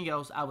everything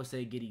else I would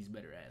say Giddey's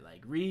better at.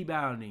 Like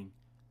rebounding,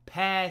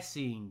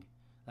 passing,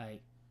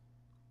 like,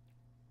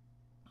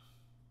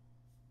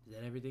 is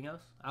that everything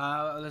else?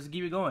 Let's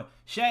keep it going.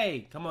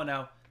 Shai, come on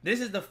now. This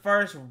is the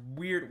first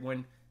weird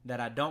one that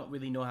I don't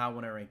really know how I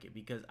want to rank it,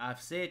 because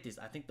I've said this.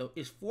 I think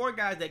it's 4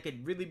 guys that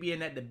could really be in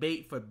that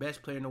debate for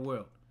best player in the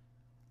world.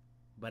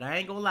 But I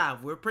ain't gonna lie,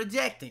 we're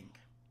projecting.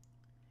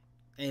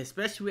 And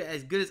especially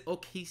as good as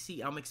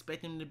OKC I'm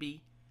expecting him to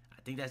be,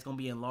 I think that's gonna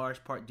be in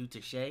large part due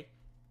to Shai.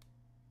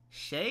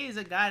 Shai is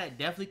a guy that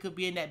definitely could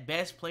be in that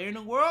best player in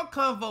the world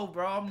convo,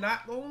 bro. I'm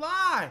not gonna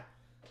lie.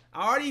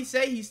 I already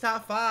say he's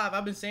top 5.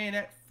 I've been saying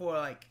that for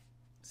like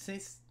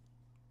since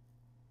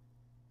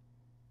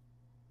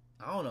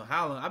I don't know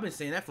how long. I've been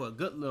saying that for a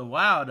good little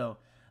while though.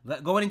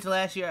 Going into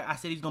last year, I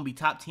said he's gonna be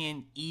top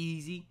 10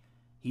 easy.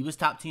 He was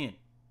top 10,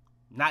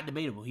 not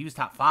debatable. He was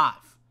top 5.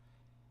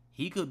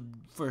 He could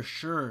for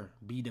sure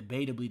be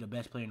debatably the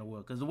best player in the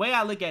world. Because the way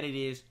I look at it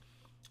is,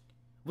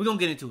 we're gonna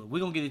get into it. We're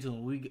gonna get into it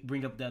when we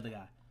bring up the other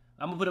guy.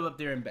 I'm gonna put him up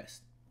there in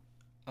best.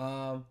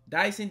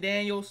 Dyson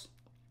Daniels.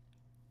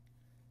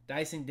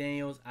 Dyson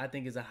Daniels, I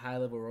think, is a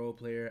high-level role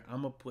player.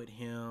 I'm going to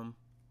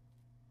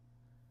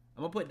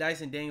put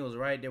Dyson Daniels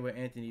right there with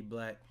Anthony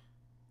Black.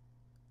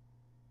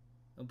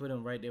 I'm put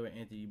him right there with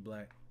Anthony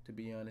Black, to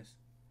be honest.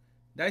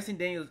 Dyson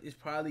Daniels is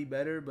probably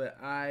better, but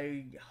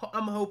I'm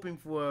hoping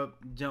for a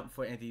jump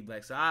for Anthony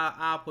Black. So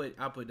I'll put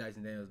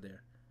Dyson Daniels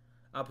there.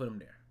 I'll put him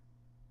there,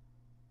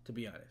 to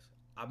be honest.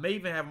 I may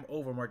even have him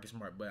over Marcus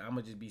Smart, but I'm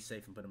going to just be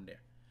safe and put him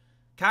there.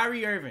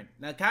 Kyrie Irving.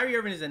 Now, Kyrie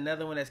Irving is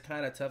another one that's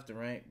kind of tough to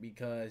rank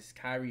because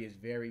Kyrie is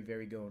very,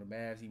 very good on the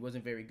Mavs. He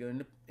wasn't very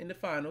good in the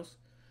finals.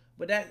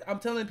 But that I'm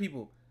telling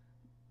people,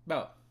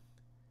 bro,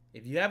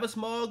 if you have a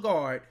small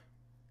guard,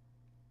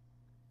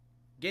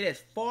 get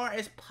as far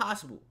as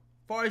possible,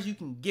 far as you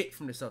can get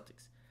from the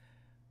Celtics.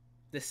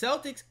 The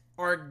Celtics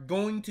are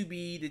going to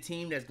be the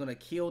team that's going to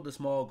kill the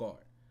small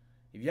guard.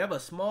 If you have a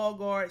small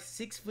guard,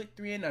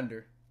 6'3" and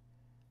under,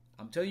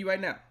 I'm telling you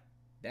right now,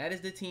 that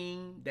is the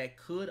team that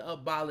could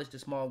abolish the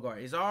small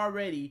guard. It's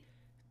already,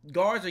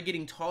 guards are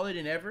getting taller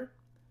than ever.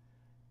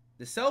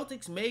 The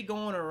Celtics may go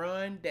on a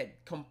run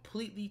that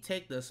completely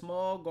take the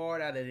small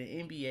guard out of the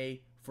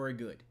NBA for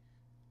good.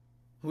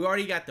 We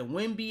already got the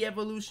Wemby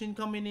evolution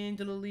coming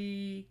into the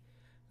league.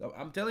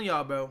 I'm telling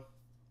y'all, bro,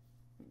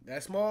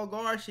 that small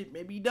guard shit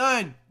may be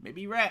done.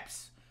 Maybe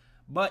wraps.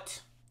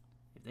 But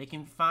if they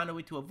can find a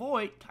way to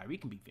avoid, Kyrie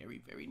can be very,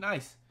 very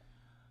nice.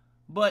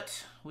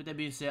 But with that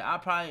being said, I'll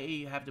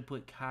probably have to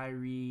put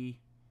Kyrie.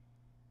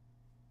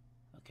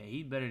 Okay,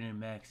 he's better than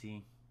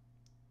Maxey.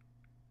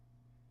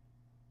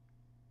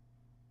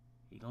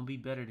 He's going to be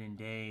better than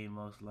Dame,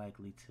 most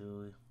likely,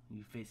 too.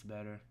 He fits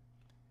better.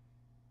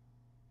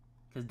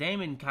 Because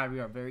Dame and Kyrie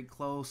are very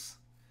close.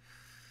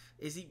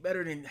 Is he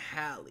better than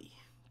Hallie?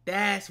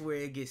 That's where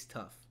it gets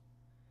tough.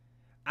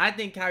 I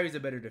think Kyrie's a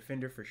better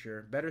defender for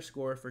sure. Better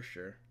scorer for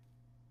sure.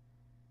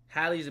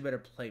 Hallie's a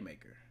better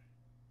playmaker.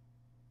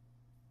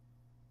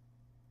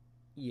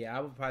 Yeah,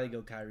 I would probably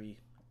go Kyrie.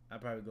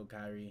 I'd probably go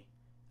Kyrie.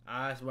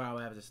 That's where I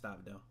would have to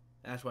stop, though.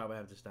 That's where I would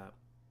have to stop.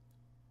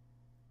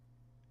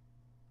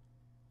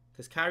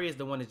 Because Kyrie is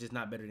the one that's just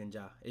not better than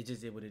Ja. It's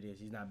just what it is.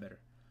 He's not better.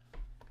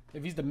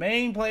 If he's the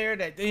main player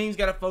that things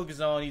got to focus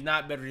on, he's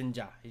not better than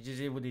Ja. It's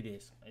just what it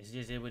is. It's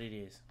just what it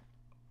is.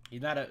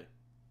 He's not a...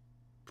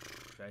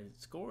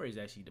 Score is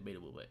actually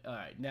debatable, but all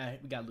right. Now,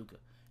 we got Luka.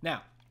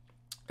 Now,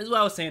 this is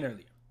what I was saying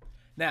earlier.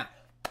 Now,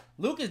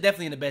 Luka's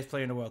definitely in the best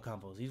player in the world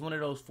combos. He's one of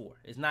those 4.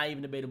 It's not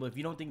even debatable. If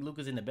you don't think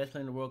Luka's in the best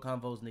player in the world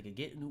combos, nigga,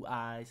 get new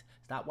eyes.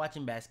 Stop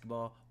watching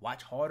basketball.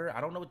 Watch harder.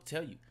 I don't know what to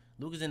tell you.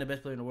 Luka's in the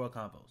best player in the world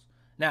combos.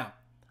 Now,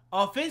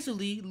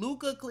 offensively,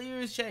 Luka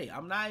clears Shai.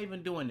 I'm not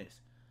even doing this.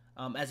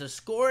 As a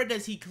scorer,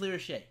 does he clear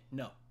Shai?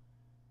 No.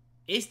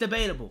 It's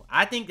debatable.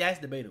 I think that's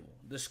debatable,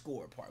 the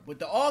score part. But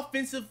the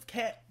offensive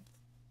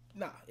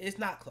nah, it's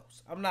not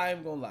close. I'm not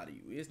even going to lie to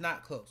you. It's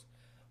not close.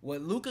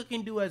 What Luka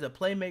can do as a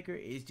playmaker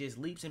is just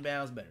leaps and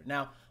bounds better.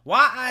 Now,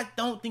 why I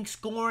don't think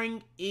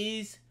scoring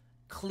is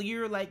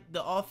clear like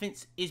the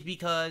offense is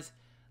because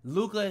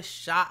Luka's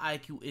shot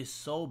IQ is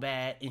so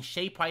bad, and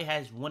Shai probably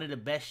has one of the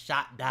best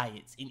shot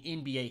diets in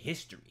NBA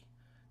history.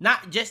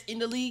 Not just in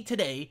the league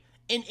today,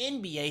 in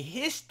NBA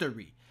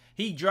history.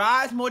 He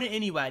drives more than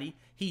anybody.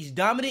 He's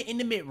dominant in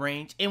the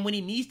mid-range, and when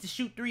he needs to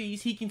shoot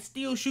threes, he can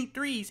still shoot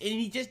threes, and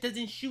he just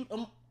doesn't shoot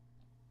them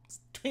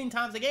 10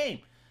 times a game.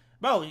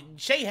 Bro,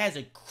 Shai has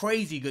a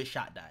crazy good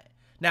shot diet.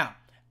 Now,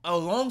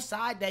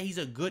 alongside that, he's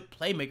a good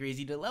playmaker. Is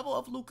he the level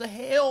of Luka?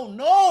 Hell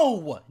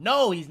no.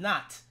 No, he's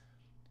not.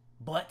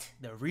 But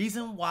the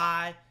reason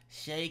why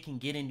Shai can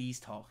get in these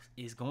talks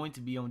is going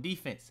to be on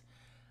defense.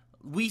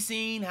 We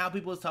seen how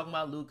people was talking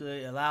about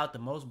Luka allowed the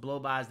most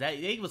blow-bys.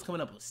 That they was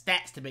coming up with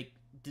stats to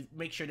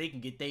make sure they can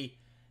get they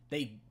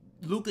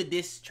Luka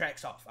diss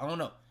tracks off. I don't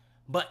know.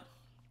 But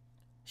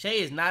Shai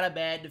is not a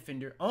bad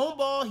defender. On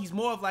ball, he's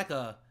more like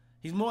a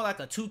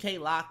 2K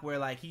lock where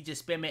like he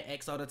just spamming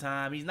X all the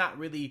time. He's not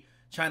really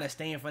trying to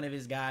stay in front of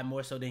his guy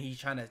more so than he's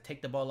trying to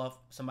take the ball off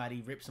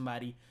somebody, rip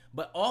somebody.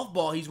 But off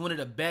ball, he's one of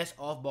the best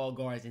off ball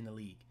guards in the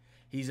league.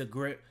 He's a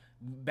great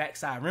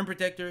backside rim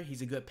protector.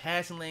 He's a good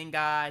passing lane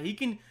guy. He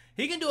can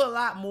do a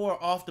lot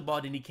more off the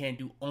ball than he can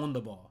do on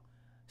the ball.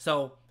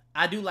 So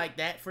I do like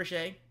that for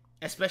Shai,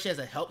 especially as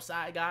a help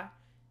side guy.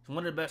 He's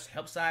one of the best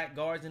help side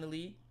guards in the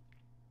league.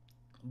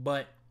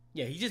 But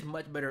yeah, he's just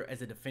much better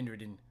as a defender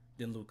than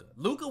Luka.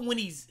 Luka, when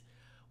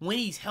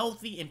he's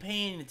healthy and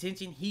paying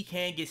attention, he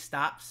can get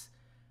stops.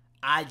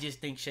 I just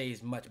think Shai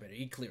is much better.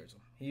 He clears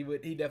them. He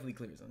definitely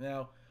clears them.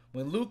 Now,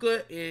 when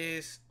Luka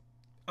is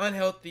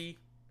unhealthy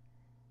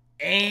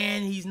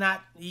and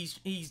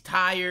he's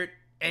tired,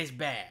 it's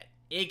bad.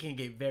 It can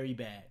get very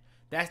bad.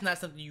 That's not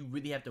something you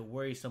really have to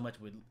worry so much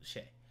with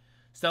Shai.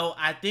 So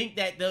I think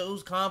that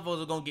those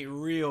convos are gonna get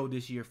real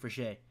this year for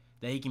Shai.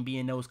 That he can be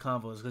in those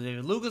convos. Because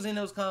if Luka's in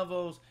those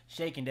convos,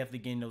 Shai can definitely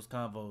get in those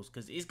convos.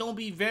 Because it's going to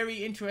be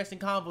very interesting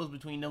convos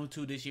between those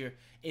two this year.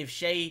 If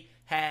Shai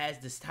has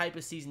this type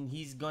of season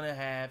he's going to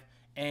have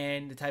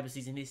and the type of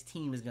season his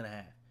team is going to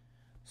have.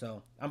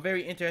 So I'm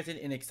very interested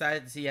and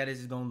excited to see how this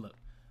is going to look.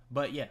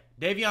 But yeah,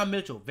 Davion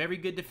Mitchell, very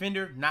good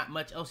defender. Not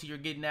much else you're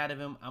getting out of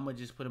him. I'm going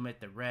to just put him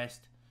at the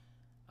rest.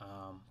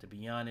 To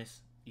be honest,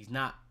 he's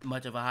not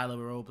much of a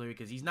high-level role player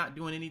because he's not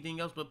doing anything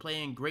else but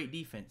playing great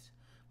defense.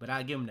 But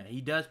I give him that.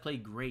 He does play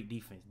great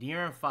defense.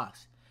 De'Aaron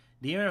Fox.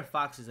 De'Aaron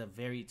Fox is a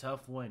very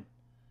tough one.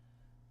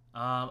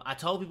 I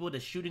told people the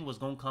shooting was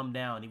going to come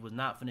down. He was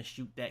not going to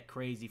shoot that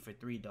crazy for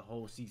 3 the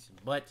whole season.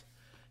 But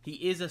he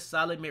is a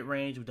solid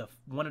mid-range with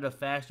one of the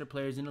faster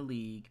players in the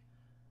league.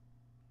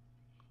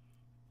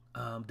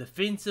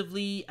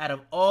 Defensively, out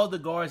of all the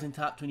guards in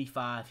top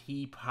 25,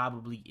 he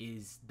probably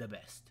is the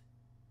best.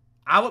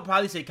 I would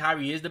probably say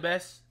Kyrie is the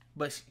best,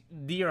 but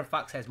De'Aaron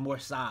Fox has more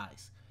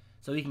size.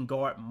 So he can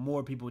guard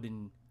more people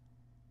than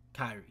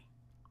Kyrie.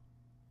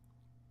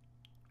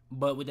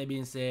 But with that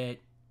being said,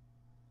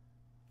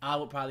 I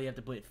would probably have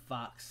to put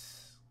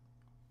Fox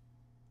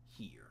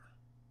here.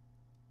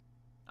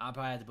 I'll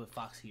probably have to put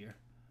Fox here.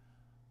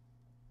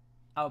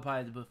 I would probably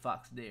have to put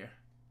Fox there.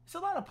 It's a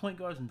lot of point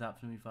guards in top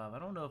 25. I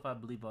don't know if I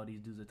believe all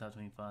these dudes are top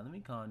 25. Let me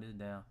calm this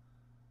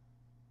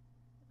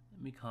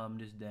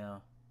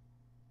down.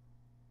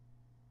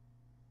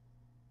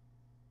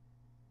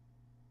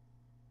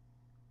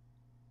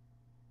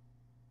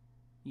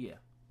 Yeah.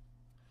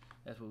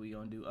 That's what we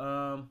gonna do.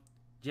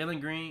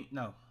 Jalen Green.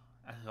 No.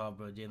 I call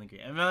bro Jalen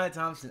Green. Emmanuel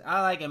Thompson.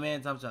 I like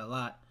Emmanuel Thompson a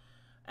lot.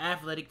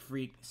 Athletic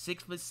freak.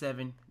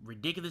 6'7".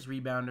 Ridiculous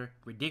rebounder.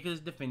 Ridiculous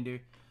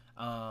defender.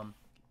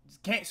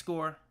 Can't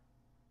score.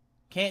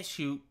 Can't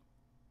shoot.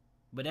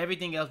 But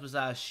everything else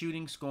besides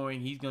shooting,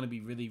 scoring, he's gonna be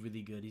really,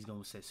 really good. He's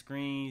gonna set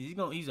screens.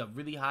 He's a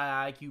really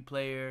high IQ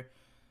player.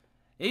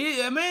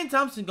 Emmanuel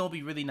Thompson gonna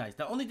be really nice.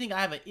 The only thing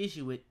I have an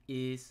issue with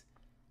is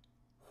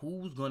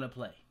who's gonna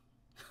play.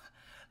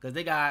 Because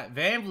they got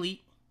Van Vliet,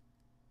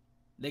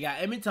 they got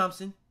Emmitt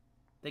Thompson,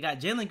 they got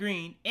Jalen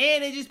Green,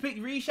 and they just picked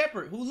Reed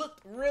Shepherd, who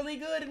looked really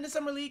good in the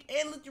summer league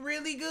and looked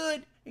really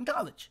good in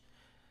college.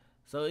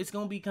 So it's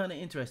going to be kind of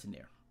interesting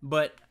there.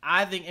 But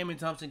I think Emmitt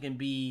Thompson can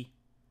be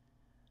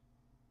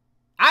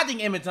at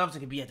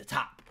the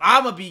top.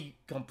 I'm going to be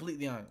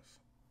completely honest.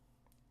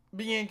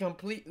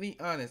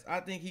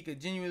 I think he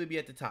could genuinely be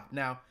at the top.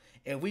 Now,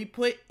 if we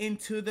put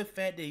into the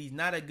fact that he's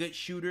not a good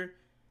shooter,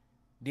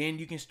 then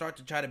you can start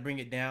to try to bring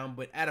it down.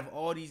 But out of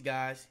all these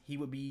guys, he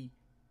would be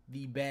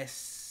the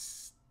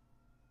best.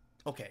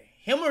 Okay.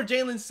 Him or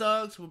Jalen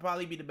Suggs would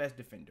probably be the best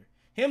defender.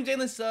 Him,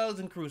 Jalen Suggs,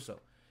 and Caruso.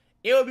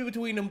 It would be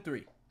between them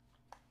three.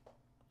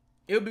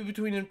 You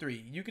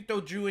could throw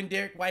Drew and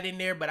Derek White in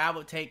there, but I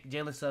would take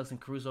Jalen Suggs and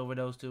Caruso over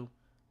those two,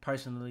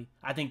 personally.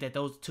 I think that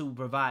those two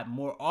provide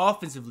more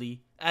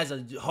offensively as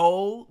a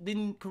whole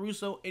than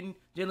Caruso and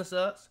Jalen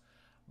Suggs.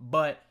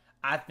 But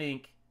I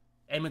think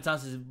Emmitt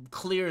Thompson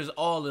clears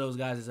all of those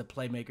guys as a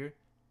playmaker.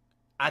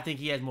 I think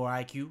he has more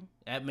IQ.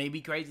 That may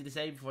be crazy to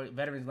say for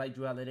veterans like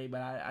Drew Holiday,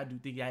 but I do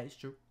think that is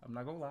true. I'm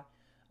not going to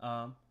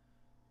lie.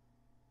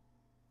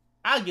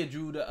 I'll give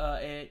Drew the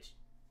edge,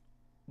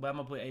 but I'm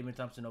going to put Emmitt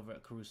Thompson over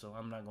at Caruso.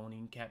 I'm not going to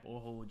even cap or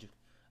hold you.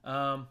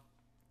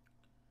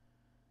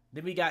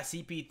 Then we got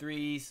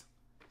CP3s.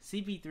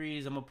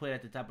 CP3s I'm going to put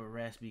at the top of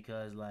rest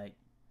because, like,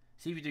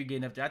 CP3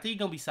 getting up there. I think he's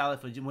going to be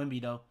solid for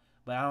Wemby, though.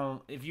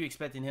 But if you're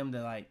expecting him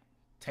to, like,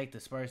 take the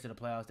Spurs to the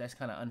playoffs, that's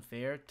kind of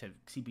unfair to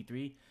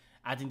CP3.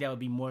 I think that would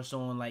be more so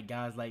on like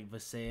guys like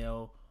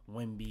Vassell,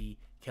 Wemby,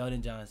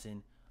 Keldon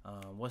Johnson,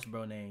 what's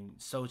bro name,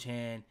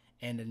 Sochan,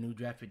 and the new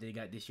draft pick they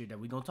got this year that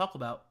we're going to talk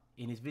about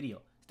in this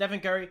video. Stephen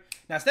Curry.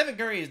 Now, Stephen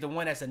Curry is the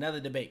one that's another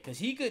debate because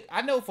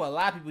I know for a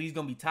lot of people he's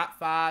going to be top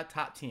 5,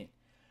 top 10.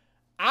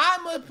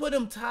 I'm going to put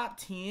him top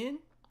 10,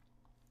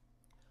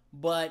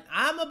 but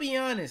I'm going to be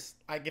honest.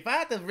 Like, if I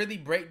had to really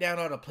break down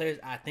all the players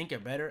I think are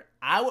better,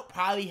 I would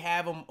probably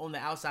have him on the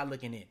outside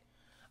looking in.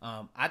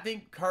 I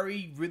think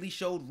Curry really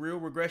showed real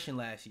regression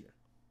last year.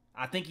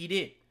 I think he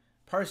did,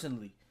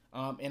 personally.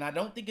 And I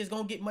don't think it's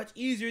going to get much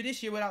easier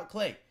this year without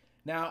Klay.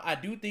 Now, I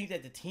do think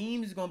that the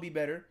team is going to be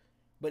better,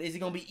 but is it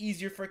going to be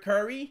easier for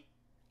Curry?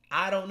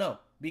 I don't know.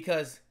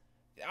 Because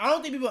I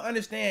don't think people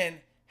understand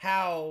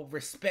how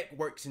respect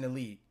works in the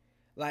league.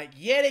 Like,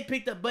 yeah, they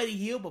picked up Buddy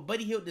Hield, but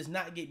Buddy Hield does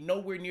not get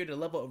nowhere near the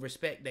level of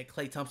respect that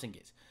Klay Thompson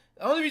gets.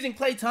 The only reason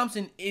Klay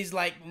Thompson is,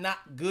 like,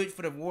 not good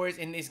for the Warriors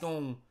and it's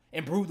going to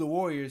improve the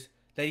Warriors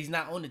that he's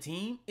not on the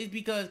team is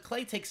because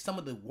Klay takes some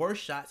of the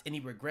worst shots and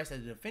he regressed as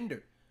a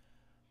defender.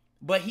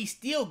 But he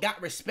still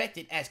got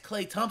respected as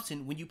Klay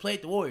Thompson when you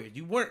played the Warriors.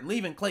 You weren't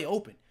leaving Klay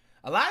open.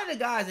 A lot of the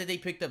guys that they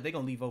picked up, they're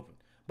going to leave open.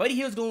 Buddy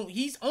Hield's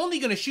he's only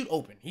going to shoot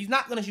open. He's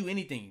not going to shoot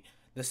anything.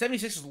 The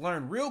 76ers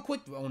learned real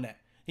quick on that.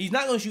 He's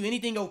not going to shoot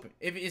anything open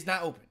if it's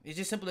not open. It's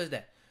just simple as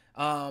that.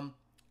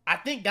 I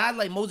think guys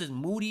like Moses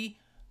Moody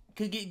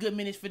could get good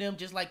minutes for them,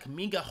 just like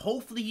Kuminga.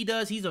 Hopefully he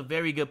does. He's a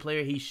very good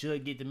player. He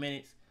should get the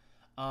minutes.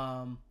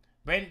 Brandon,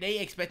 they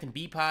expecting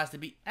B-Pods to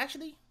be...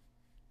 Actually...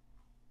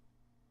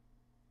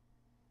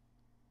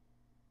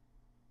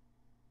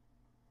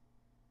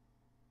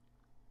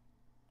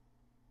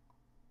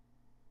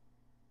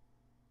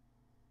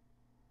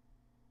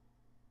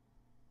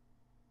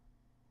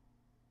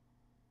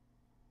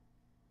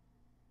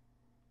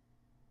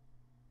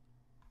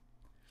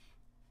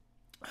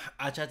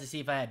 I tried to see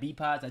if I had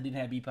B-Pods. I didn't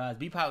have B-Pods.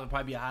 B-Pods would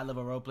probably be a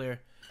high-level role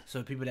player,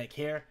 so people that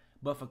care.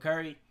 But for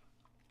Curry,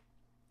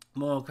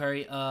 more on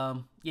Curry,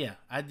 yeah,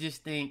 I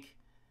just think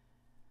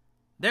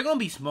they're going to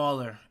be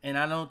smaller, and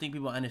I don't think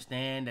people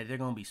understand that they're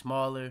going to be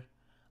smaller.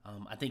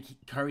 I think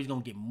Curry's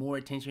going to get more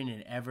attention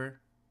than ever.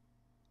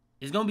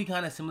 It's going to be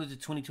kind of similar to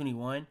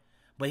 2021,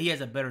 but he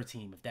has a better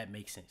team, if that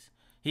makes sense.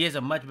 He has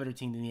a much better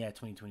team than he had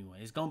 2021.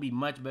 It's going to be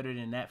much better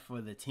than that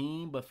for the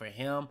team, but for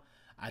him,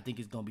 I think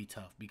it's going to be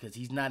tough because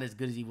he's not as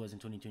good as he was in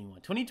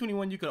 2021.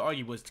 2021, you could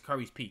argue, was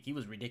Curry's peak. He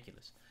was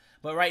ridiculous.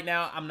 But right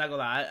now, I'm not going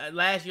to lie.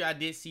 Last year, I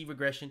did see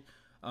regression.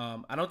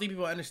 I don't think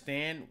people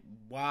understand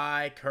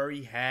why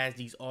Curry has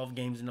these off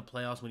games in the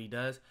playoffs when he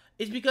does.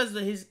 It's because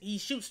of he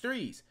shoots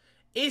threes.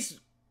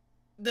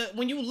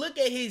 When you look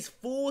at his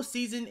full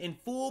season and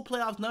full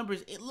playoff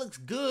numbers, it looks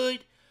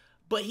good.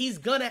 But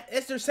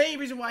it's the same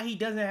reason why he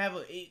doesn't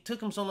it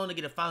took him so long to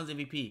get a Finals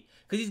MVP.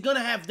 Because he's going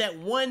to have that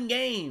one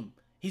game.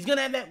 He's going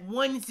to have that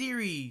one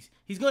series.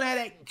 He's going to have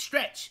that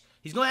stretch.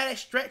 He's going to have that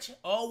stretch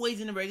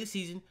always in the regular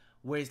season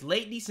where it's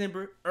late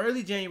December,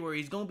 early January.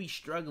 He's going to be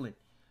struggling.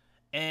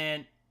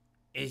 And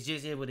it's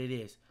just what it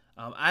is.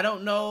 I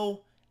don't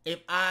know if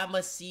I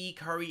must see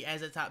Curry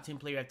as a top 10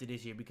 player after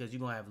this year because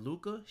you're going to have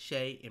Luka,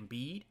 Shea,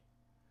 Embiid,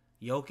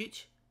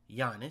 Jokic,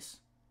 Giannis.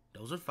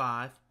 Those are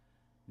 5.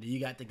 Then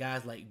you got the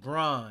guys like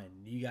Bron.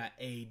 You got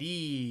AD.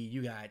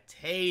 You got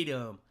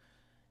Tatum.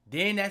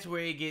 Then that's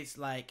where it gets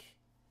like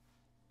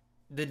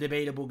the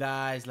debatable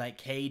guys like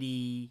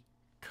KD,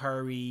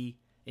 Curry,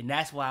 and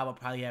that's why I would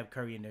probably have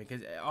Curry in there.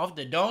 Because off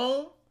the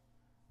dome,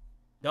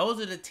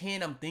 those are the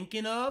 10 I'm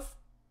thinking of.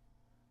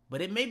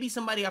 But it may be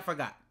somebody I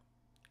forgot.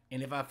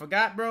 And if I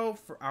forgot, bro,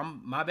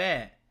 my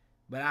bad.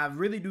 But I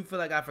really do feel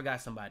like I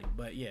forgot somebody.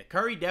 But yeah,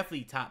 Curry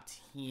definitely top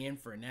 10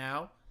 for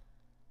now.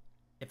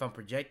 If I'm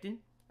projecting.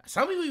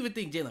 Some people even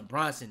think Jalen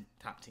Brunson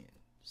top 10.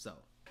 So,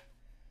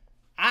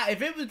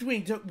 if it was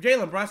between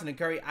Jalen Brunson and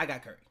Curry, I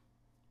got Curry.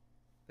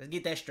 Let's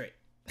get that straight.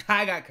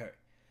 I got Curry.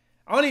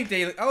 I don't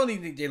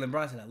even think Jalen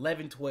Brunson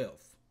 11, 12.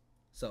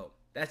 So,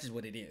 that's just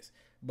what it is.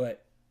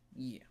 But,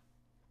 yeah.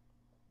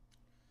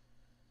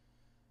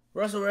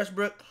 Russell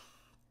Westbrook.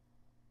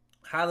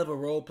 High-level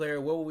role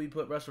player. What would we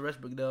put Russell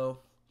Westbrook, though?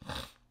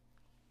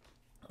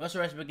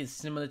 Russell Westbrook is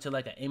similar to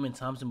like an Amen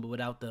Thompson, but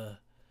without the...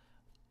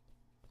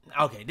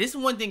 Okay, this is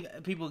one thing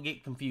people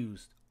get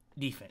confused.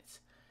 Defense.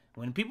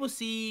 When people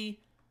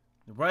see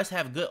Russ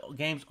have good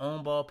games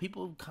on ball,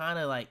 people kind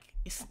of like...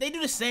 They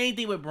do the same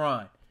thing with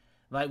Bron.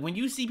 Like, when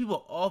you see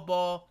people off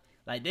ball,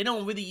 like, they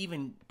don't really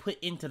even put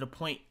into the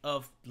point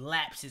of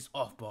lapses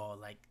off ball.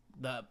 Like,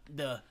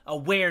 the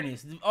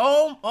awareness.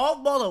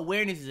 Off-ball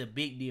awareness is a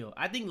big deal.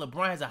 I think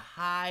LeBron has a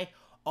high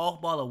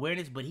off-ball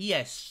awareness, but he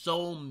has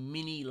so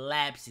many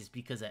lapses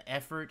because of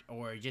effort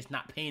or just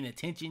not paying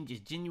attention,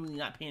 just genuinely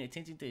not paying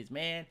attention to his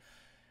man.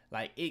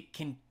 Like, it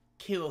can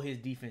kill his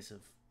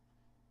defensive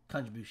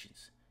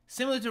contributions.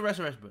 Similar to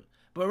Russell Westbrook.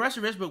 But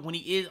Russell Westbrook, when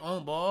he is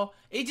on ball,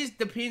 it just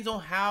depends on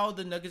how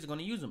the Nuggets are going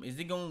to use him.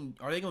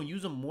 Are they going to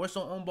use him more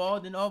so on ball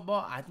than off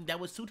ball? I think that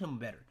would suit him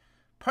better,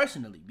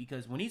 personally,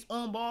 because when he's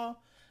on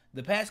ball,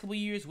 the past couple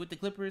years with the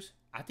Clippers,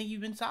 I think he's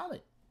been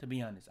solid, to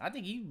be honest. I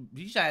think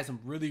he should have some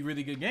really,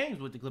 really good games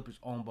with the Clippers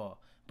on ball.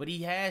 But he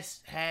has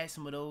had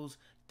some of those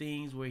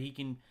things where he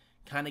can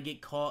kind of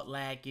get caught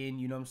lacking,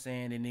 you know what I'm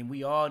saying? And then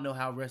we all know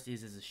how Russ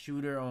is as a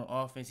shooter on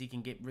offense. He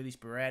can get really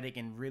sporadic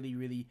and really,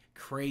 really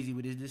crazy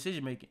with his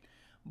decision-making.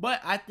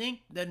 But I think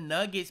the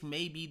Nuggets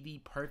may be the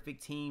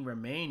perfect team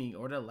remaining,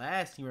 or the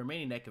last team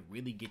remaining that could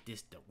really get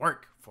this to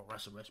work for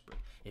Russell Westbrook.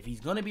 If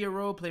he's going to be a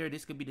role player,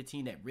 this could be the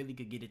team that really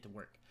could get it to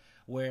work.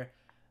 Where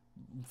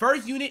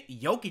first unit,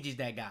 Jokic is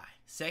that guy.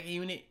 Second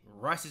unit,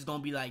 Russ is going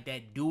to be like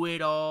that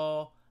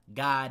do-it-all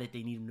guy that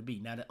they need him to be.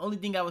 Now, the only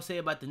thing I would say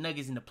about the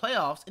Nuggets in the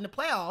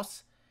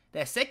playoffs,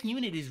 that second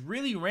unit is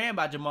really ran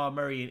by Jamal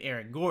Murray and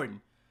Eric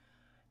Gordon.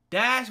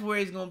 That's where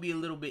it's going to be a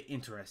little bit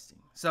interesting.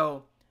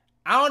 So,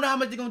 I don't know how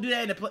much they're going to do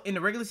that in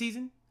the regular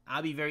season.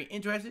 I'll be very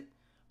interested.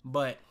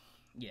 But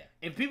yeah,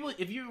 if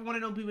you're one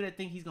of those people that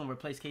think he's gonna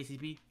replace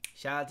KCP,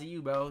 shout out to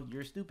you, bro.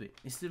 You're stupid.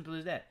 It's simple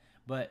as that.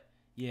 But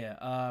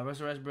yeah,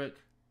 Russell Westbrook,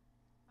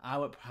 I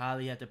would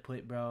probably have to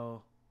put,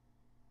 bro.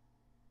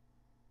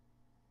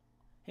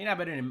 He not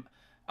better than.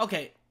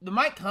 Okay, the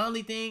Mike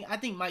Conley thing. I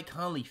think Mike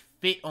Conley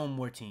fit on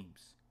more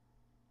teams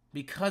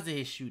because of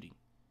his shooting.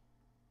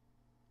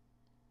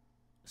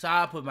 So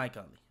I'll put Mike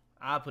Conley.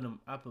 I'll put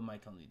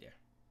Mike Conley there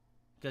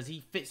because he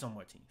fits on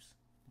more teams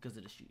because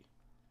of the shooting.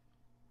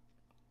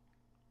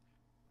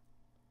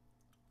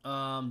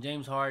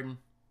 James Harden.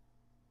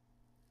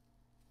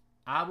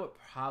 I would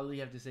probably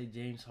have to say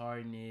James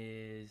Harden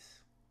is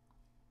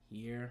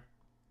here.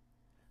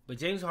 But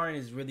James Harden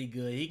is really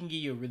good. He can give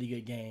you a really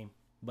good game.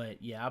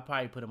 But yeah, I'll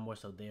probably put him more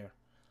so there,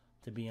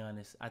 to be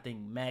honest. I think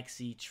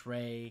Maxey,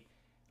 Trey,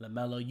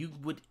 LaMelo,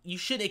 you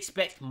should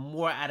expect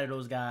more out of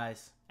those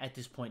guys at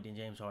this point than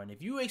James Harden.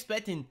 If you're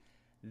expecting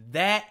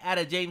that out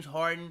of James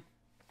Harden,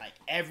 like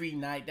every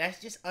night,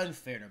 that's just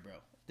unfair to bro,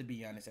 to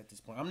be honest, at this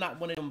point. I'm not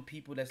one of them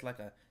people that's like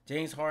a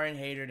James Harden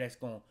hater that's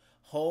going to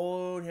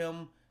hold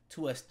him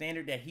to a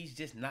standard that he's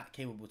just not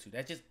capable to.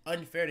 That's just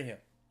unfair to him,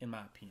 in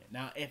my opinion.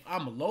 Now, if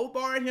I'm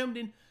low-barring him,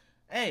 then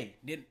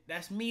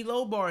that's me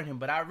low-barring him.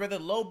 But I'd rather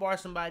low-bar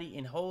somebody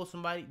and hold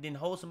somebody than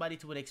hold somebody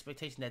to an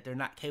expectation that they're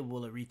not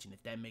capable of reaching,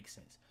 if that makes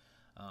sense.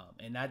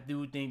 And I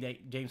do think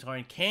that James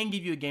Harden can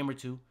give you a game or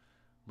two,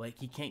 but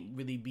he can't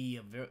really be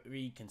a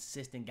very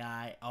consistent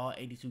guy all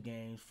 82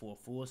 games for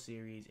a full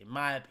series, in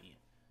my opinion.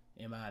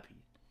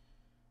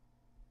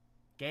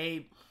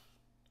 Gabe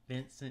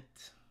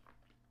Vincent.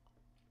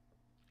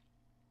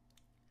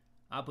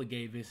 I'll put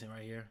Gabe Vincent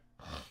right here.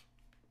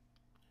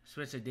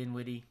 Spencer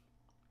Dinwiddie.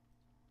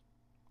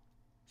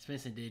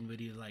 Spencer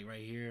Dinwiddie is like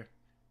right here.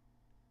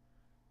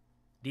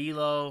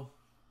 D'Lo.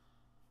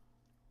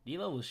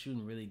 D'Lo was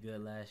shooting really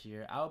good last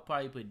year. I would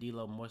probably put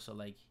D'Lo more so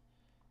like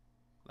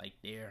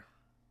there.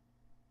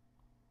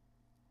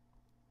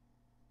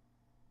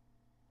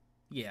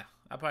 Yeah,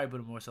 I'll probably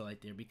put him more so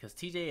like there because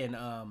TJ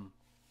and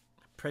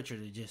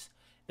Pritchard are just,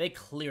 they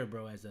clear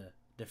bro as a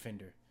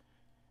defender.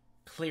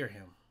 Clear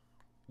him.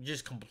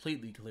 Just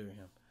completely clear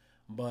him.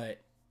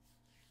 But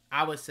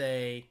I would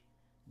say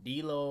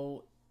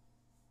D'Lo,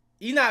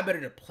 he's not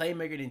better to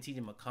playmaker than TJ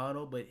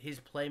McConnell, but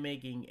his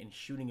playmaking and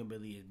shooting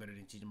ability is better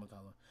than TJ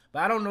McConnell.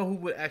 But I don't know who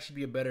would actually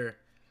be a better.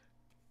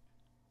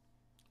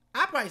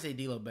 I'd probably say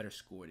D'Lo better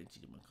score than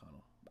TJ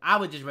McConnell. I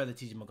would just rather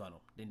TJ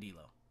McConnell than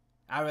D'Lo.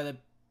 I'd rather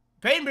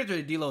Peyton Pritchard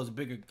and D'Lo is a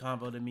bigger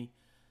combo than me.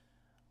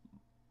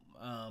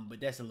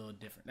 But that's a little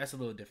different.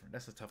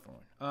 That's a tough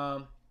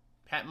one.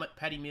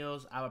 Patty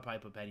Mills, I would probably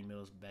put Patty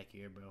Mills back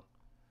here, bro.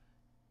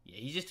 Yeah,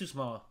 he's just too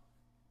small.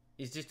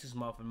 It's just too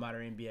small for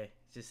modern NBA.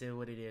 It's just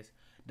what it is.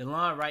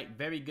 DeLon Wright,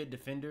 very good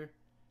defender.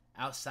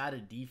 Outside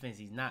of defense,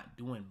 he's not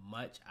doing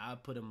much. I'll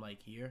put him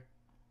like here.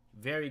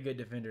 Very good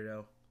defender,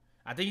 though.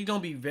 I think he's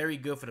going to be very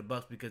good for the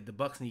Bucks because the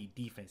Bucks need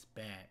defense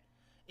bad.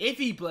 If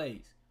he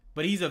plays.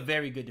 But he's a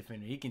very good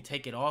defender. He can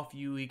take it off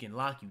you. He can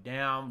lock you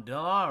down.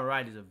 DeLon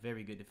Wright is a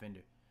very good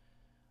defender.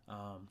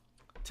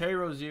 Terry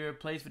Rozier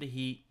plays for the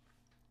Heat.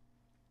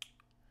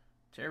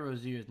 Terry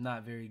Rozier is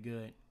not very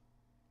good.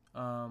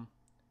 The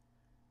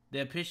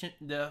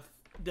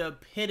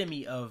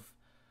epitome of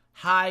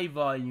high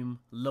volume,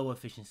 low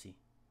efficiency.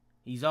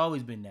 He's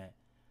always been that.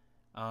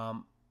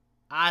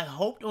 I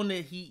hoped on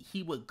the Heat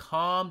he would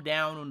calm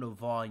down on the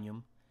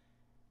volume,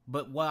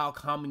 but while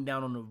calming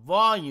down on the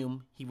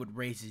volume, he would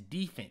raise his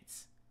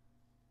defense.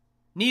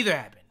 Neither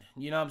happened.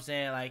 You know what I'm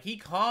saying? Like, he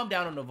calmed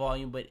down on the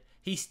volume, but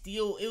he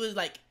still, it was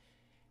like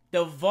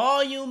the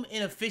volume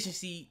and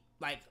efficiency,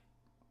 like,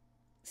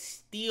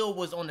 still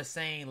was on the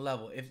same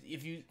level.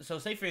 If you, so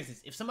say for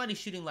instance, if somebody's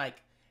shooting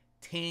like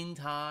 10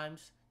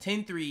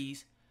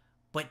 threes,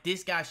 but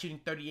this guy's shooting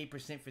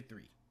 38% for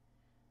 3.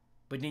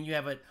 But then you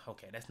have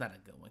okay, that's not a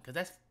good one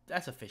because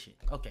that's efficient.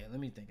 Okay, let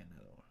me think of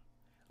another one.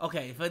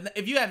 Okay,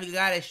 if you have a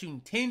guy that's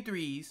shooting 10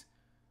 threes,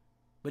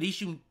 but he's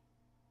shooting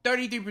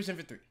 33%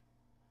 for 3.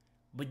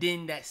 But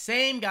then that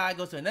same guy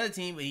goes to another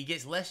team, but he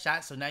gets less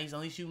shots, so now he's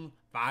only shooting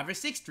 5 or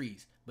 6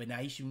 threes. But now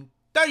he's shooting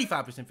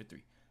 35% for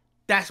 3.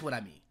 That's what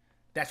I mean.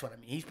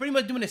 He's pretty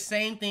much doing the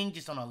same thing,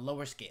 just on a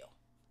lower scale.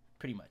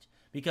 Pretty much.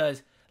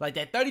 Because, like,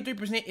 that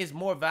 33% is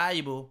more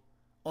valuable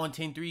on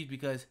 10 threes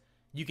because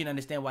you can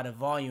understand why the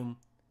volume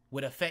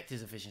would affect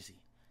his efficiency.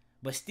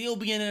 But still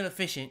being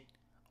inefficient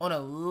on a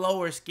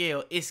lower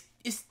scale, it's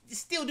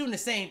still doing the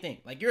same thing.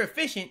 Like, you're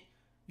efficient,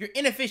 you're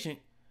inefficient,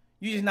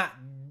 you're just not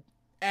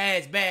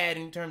as bad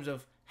in terms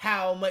of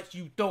how much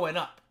you throwing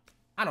up.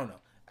 I don't know.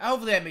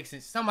 Hopefully that makes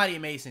sense. Somebody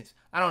it made sense.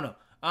 I don't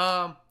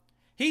know.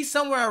 He's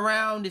somewhere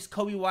around this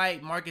Kobe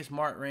White, Marcus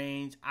Smart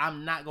range.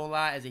 I'm not going to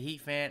lie, as a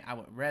Heat fan, I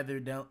would rather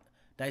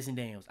Dyson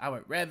Daniels. I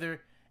would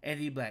rather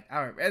Anthony Black.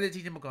 I would rather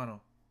TJ McConnell.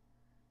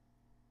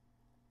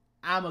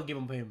 I'm going to give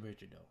him Peyton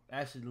Pritchard, though.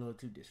 That's a little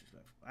too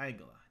disrespectful. I ain't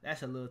going to lie.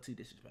 That's a little too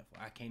disrespectful.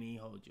 I can't even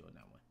hold you on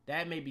that one.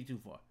 That may be too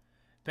far.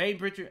 Peyton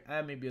Pritchard,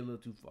 that may be a little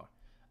too far.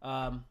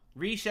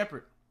 Reed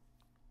Shepherd.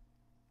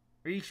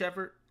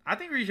 I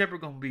think Reed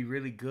Shepherd going to be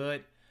really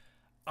good.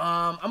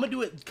 I'm gonna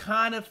do it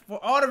kind of for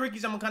all the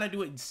rookies. I'm gonna kind of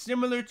do it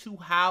similar to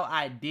how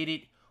I did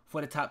it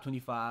for the top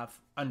 25,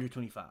 under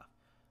 25.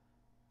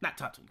 Not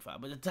top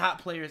 25, but the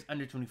top players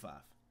under 25.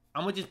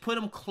 I'm gonna just put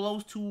them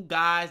close to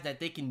guys that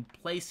they can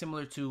play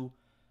similar to,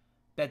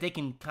 that they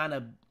can kind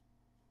of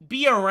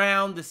be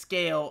around the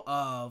scale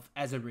of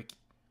as a rookie.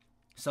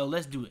 So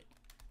let's do it.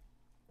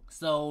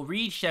 So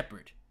Reed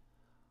Shepherd.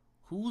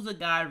 Who's a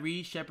guy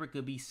Reed Shepherd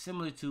could be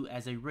similar to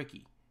as a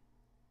rookie?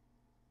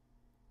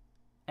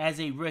 As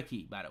a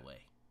rookie, by the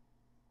way.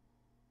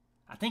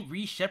 I think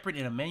Reed Shepherd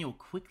and Emmanuel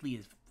Quickly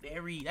is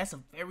that's a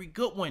very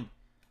good one.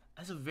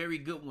 That's a very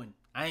good one.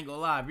 I ain't gonna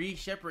lie. Reed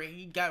Shepherd,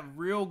 he got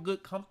real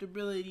good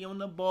comfortability on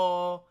the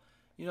ball.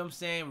 You know what I'm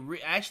saying?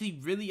 Actually,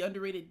 really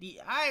underrated D.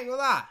 I ain't gonna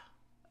lie.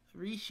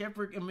 Reed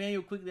Shepherd,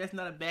 Emmanuel Quickly, that's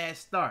not a bad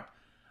start.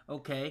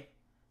 Okay.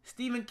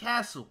 Stephen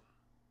Castle.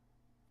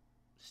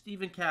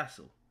 Stephen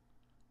Castle.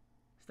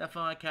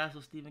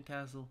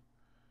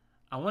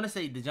 I want to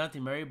say DeJounte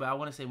Murray, but I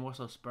want to say more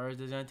so Spurs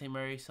DeJounte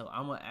Murray. So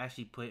I'm going to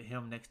actually put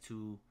him next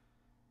to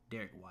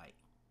Derek White,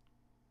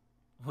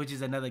 which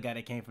is another guy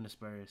that came from the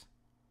Spurs.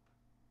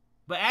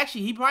 But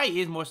actually, he probably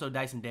is more so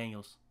Dyson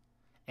Daniels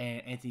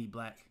and Anthony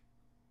Black,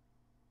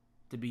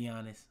 to be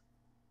honest.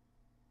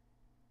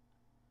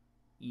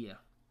 Yeah.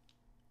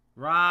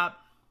 Rob,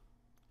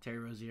 Terry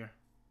Rozier.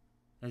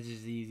 That's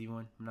just the easy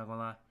one. I'm not going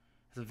to lie.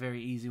 It's a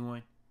very easy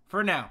one.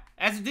 For now.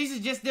 This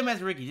is just them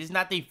as rookies. This is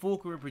not their full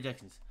career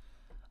projections.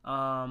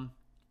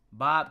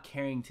 Bob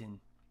Carrington.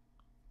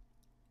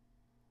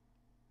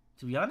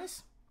 To be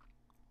honest,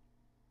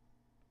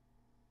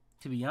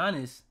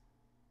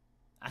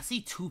 I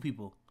see two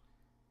people.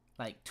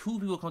 Like, two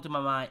people come to my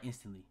mind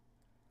instantly.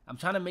 I'm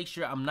trying to make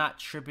sure I'm not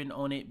tripping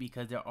on it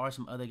because there are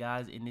some other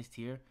guys in this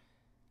tier.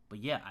 But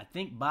yeah, I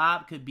think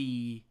Bob could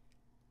be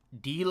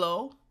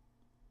D'Lo,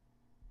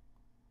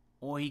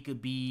 or he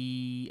could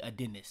be a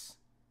Dennis.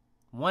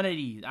 One of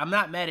these. I'm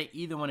not mad at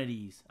either one of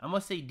these. I'm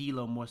going to say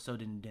D'Lo more so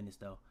than Dennis,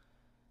 though.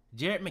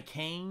 Jared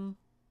McCain.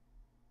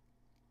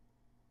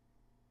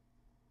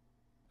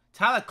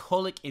 Tyler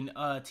Kolek and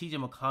TJ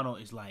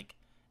McConnell is like,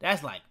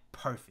 that's like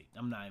perfect.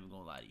 I'm not even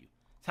going to lie to you.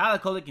 Tyler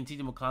Kolek and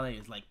TJ McConnell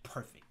is like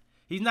perfect.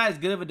 He's not as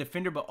good of a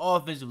defender, but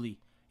offensively,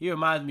 he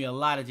reminds me a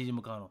lot of TJ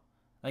McConnell.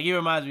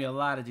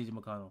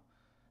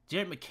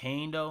 Jared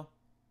McCain, though,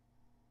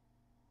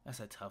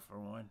 that's a tougher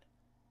one.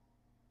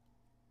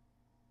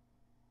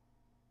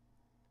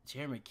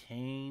 Jared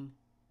McCain,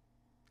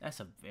 that's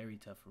a very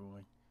tougher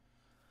one.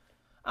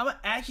 I'm going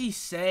to actually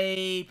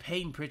say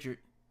Peyton Pritchard,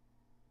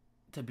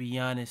 to be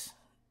honest.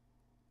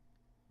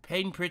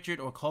 Peyton Pritchard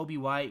or Kobe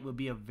White would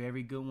be a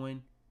very good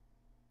one.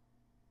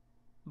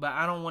 But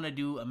I don't want to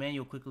do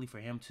Emmanuel Quickly for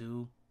him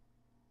too.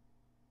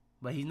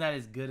 But he's not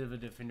as good of a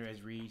defender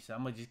as Reed, so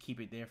I'm going to just keep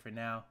it there for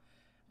now.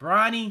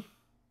 Bronny.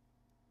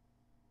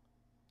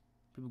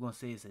 People going to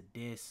say it's a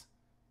diss.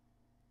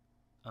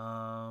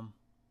 I'm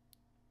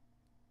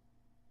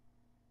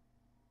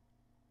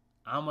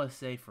going to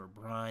say for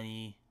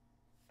Bronny,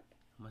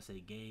 I'm going to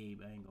say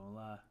Gabe. I ain't going to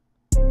lie.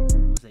 I'm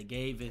going to say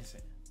Gabe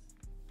Vincent.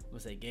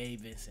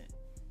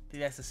 I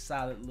think that's a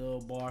solid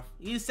little bar.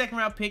 He's a second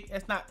round pick.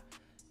 That's not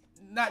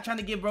trying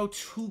to give bro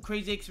too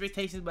crazy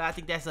expectations, but I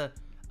think that's a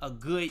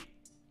good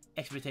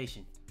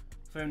expectation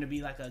for him to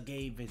be like a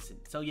Gabe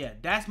Vincent. So yeah,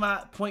 that's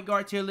my point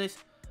guard tier list.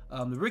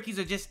 The rookies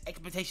are just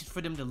expectations for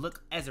them to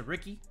look as a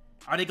rookie.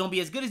 Are they going to be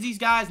as good as these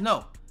guys?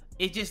 No.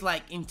 It's just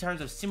like in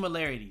terms of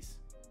similarities.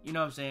 You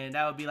know what I'm saying?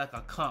 That would be like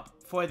a comp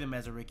for them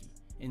as a rookie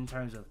in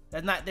terms of,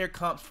 that's not their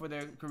comps for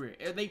their career.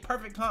 Are they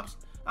perfect comps?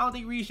 I don't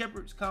think Reed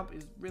Shepherd's comp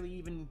is really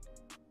even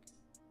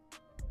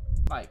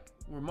like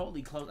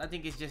remotely close. I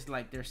think it's just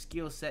like their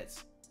skill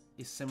sets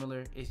is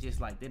similar. It's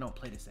just like they don't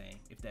play the same,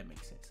 if that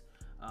makes sense.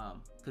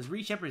 Because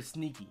Reed Shepherd is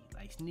sneaky,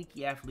 like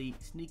sneaky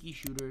athlete, sneaky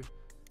shooter,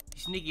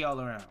 sneaky all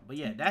around. But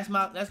yeah, that's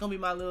gonna be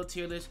my little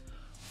tier list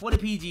for the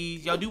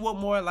PGs. Y'all do want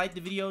more? Like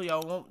the video.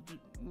 Y'all want,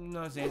 you know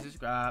what I'm saying?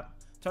 Subscribe,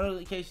 turn on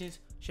notifications,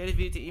 share this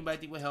video to anybody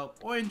think will help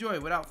or enjoy.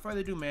 Without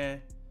further ado,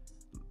 man,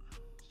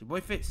 it's your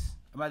boy Fitz.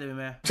 I'm out there,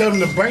 man. Tell them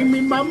to bring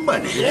me my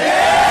money.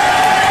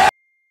 Yeah!